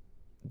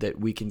 that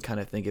we can kind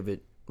of think of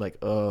it like,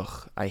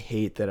 ugh, I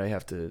hate that I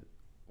have to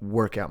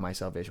work out my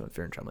salvation with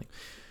fear and trembling.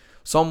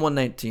 Psalm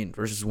 119,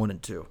 verses 1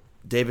 and 2.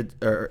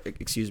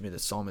 The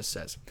psalmist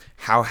says,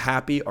 how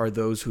happy are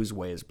those whose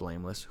way is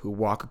blameless, who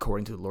walk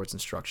according to the Lord's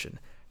instruction.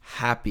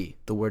 Happy,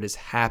 the word is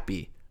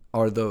happy,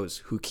 are those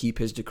who keep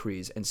his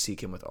decrees and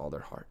seek him with all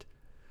their heart.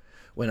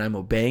 When I'm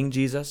obeying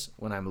Jesus,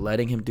 when I'm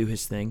letting him do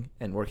his thing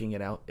and working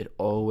it out, it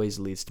always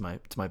leads to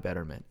my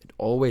betterment. It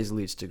always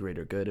leads to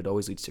greater good. It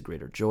always leads to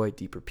greater joy,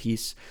 deeper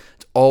peace.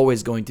 It's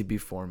always going to be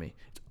for me.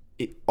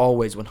 It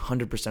always,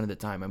 100% of the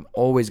time, I'm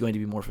always going to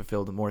be more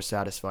fulfilled and more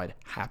satisfied,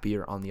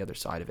 happier on the other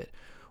side of it.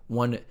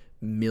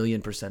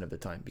 1,000,000% of the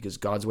time, because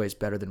God's way is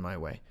better than my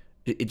way.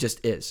 It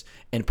just is.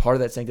 And part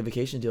of that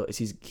sanctification deal is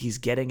he's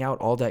getting out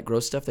all that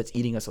gross stuff that's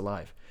eating us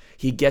alive.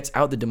 He gets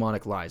out the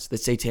demonic lies, the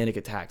satanic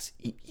attacks,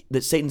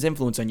 that Satan's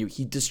influence on you.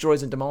 He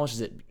destroys and demolishes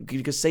it,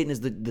 because Satan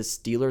is the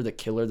stealer, the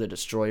killer, the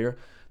destroyer,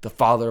 the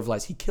father of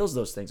lies. He kills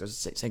those things.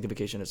 That's what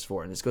sanctification is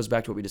for. And this goes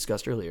back to what we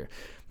discussed earlier,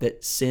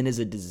 that sin is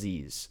a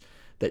disease,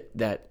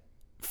 that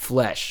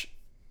flesh,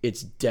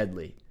 it's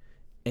deadly.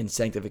 In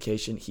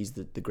sanctification, he's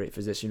the great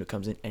physician who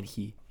comes in and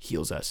he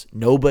heals us.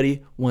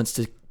 Nobody wants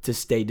to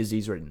stay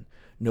disease-ridden.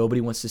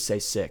 Nobody wants to stay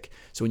sick.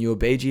 So when you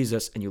obey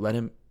Jesus and you let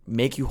him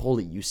make you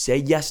holy, you say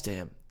yes to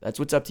him. That's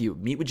what's up to you.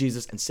 Meet with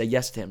Jesus and say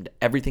yes to him, to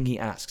everything he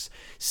asks.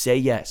 Say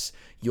yes.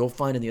 You'll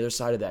find on the other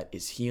side of that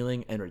is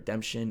healing and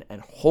redemption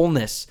and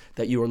wholeness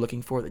that you are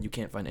looking for that you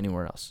can't find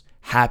anywhere else.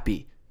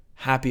 Happy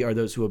are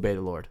those who obey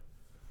the Lord.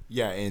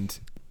 Yeah, and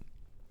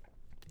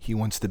he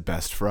wants the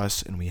best for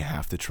us, and we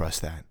have to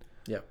trust that.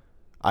 Yeah.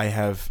 I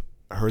have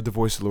heard the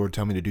voice of the Lord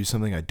tell me to do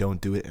something. I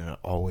don't do it, and it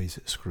always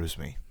screws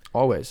me.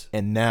 Always.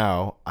 And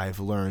now I've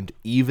learned,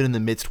 even in the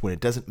midst when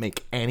it doesn't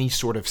make any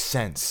sort of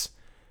sense,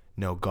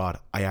 no, God,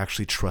 I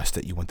actually trust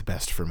that you want the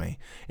best for me.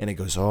 And it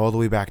goes all the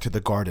way back to the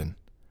garden.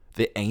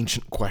 The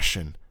ancient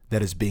question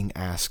that is being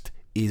asked,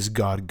 is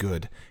God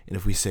good? And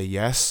if we say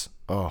yes,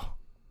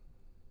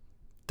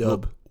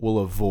 dub. We'll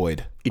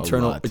avoid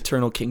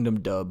eternal kingdom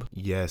dub.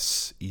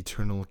 Yes,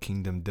 eternal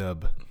kingdom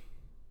dub.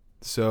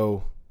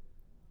 So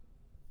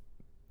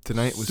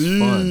tonight was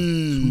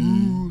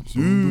fun.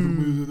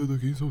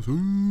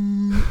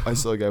 I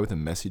saw a guy with a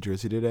Messi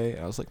jersey today.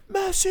 I was like,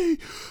 Messi.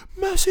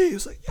 He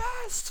was like,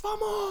 yes,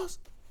 vamos.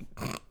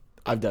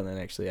 I've done that,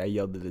 actually. I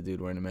yelled at the dude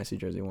wearing a Messi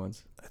jersey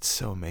once. That's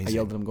so amazing. I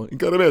yelled at him going,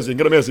 got a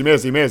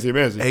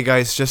Messi. Hey,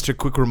 guys, just a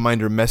quick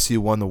reminder, Messi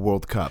won the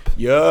World Cup.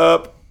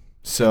 Yup.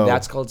 So and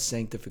that's called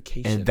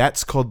sanctification. And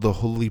that's called the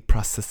holy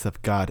process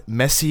of God.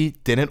 Messi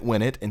didn't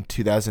win it in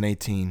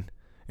 2018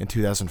 and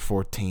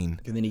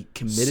 2014. And then he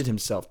committed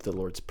himself to the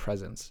Lord's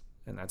presence.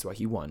 And that's why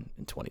he won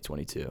in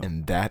 2022.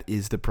 And that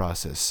is the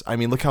process. I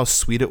mean, look how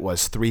sweet it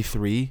was.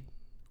 3-3,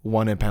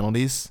 won in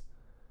penalties.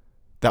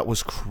 That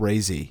was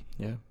crazy.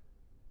 Yeah.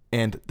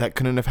 And that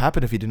couldn't have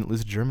happened if he didn't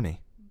lose to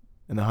Germany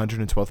in the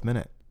 112th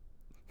minute.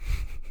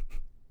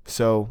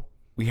 So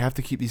we have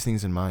to keep these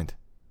things in mind.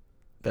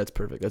 That's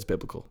perfect. That's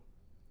biblical.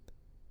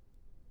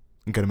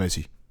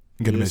 Messi.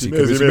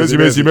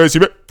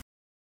 Messi.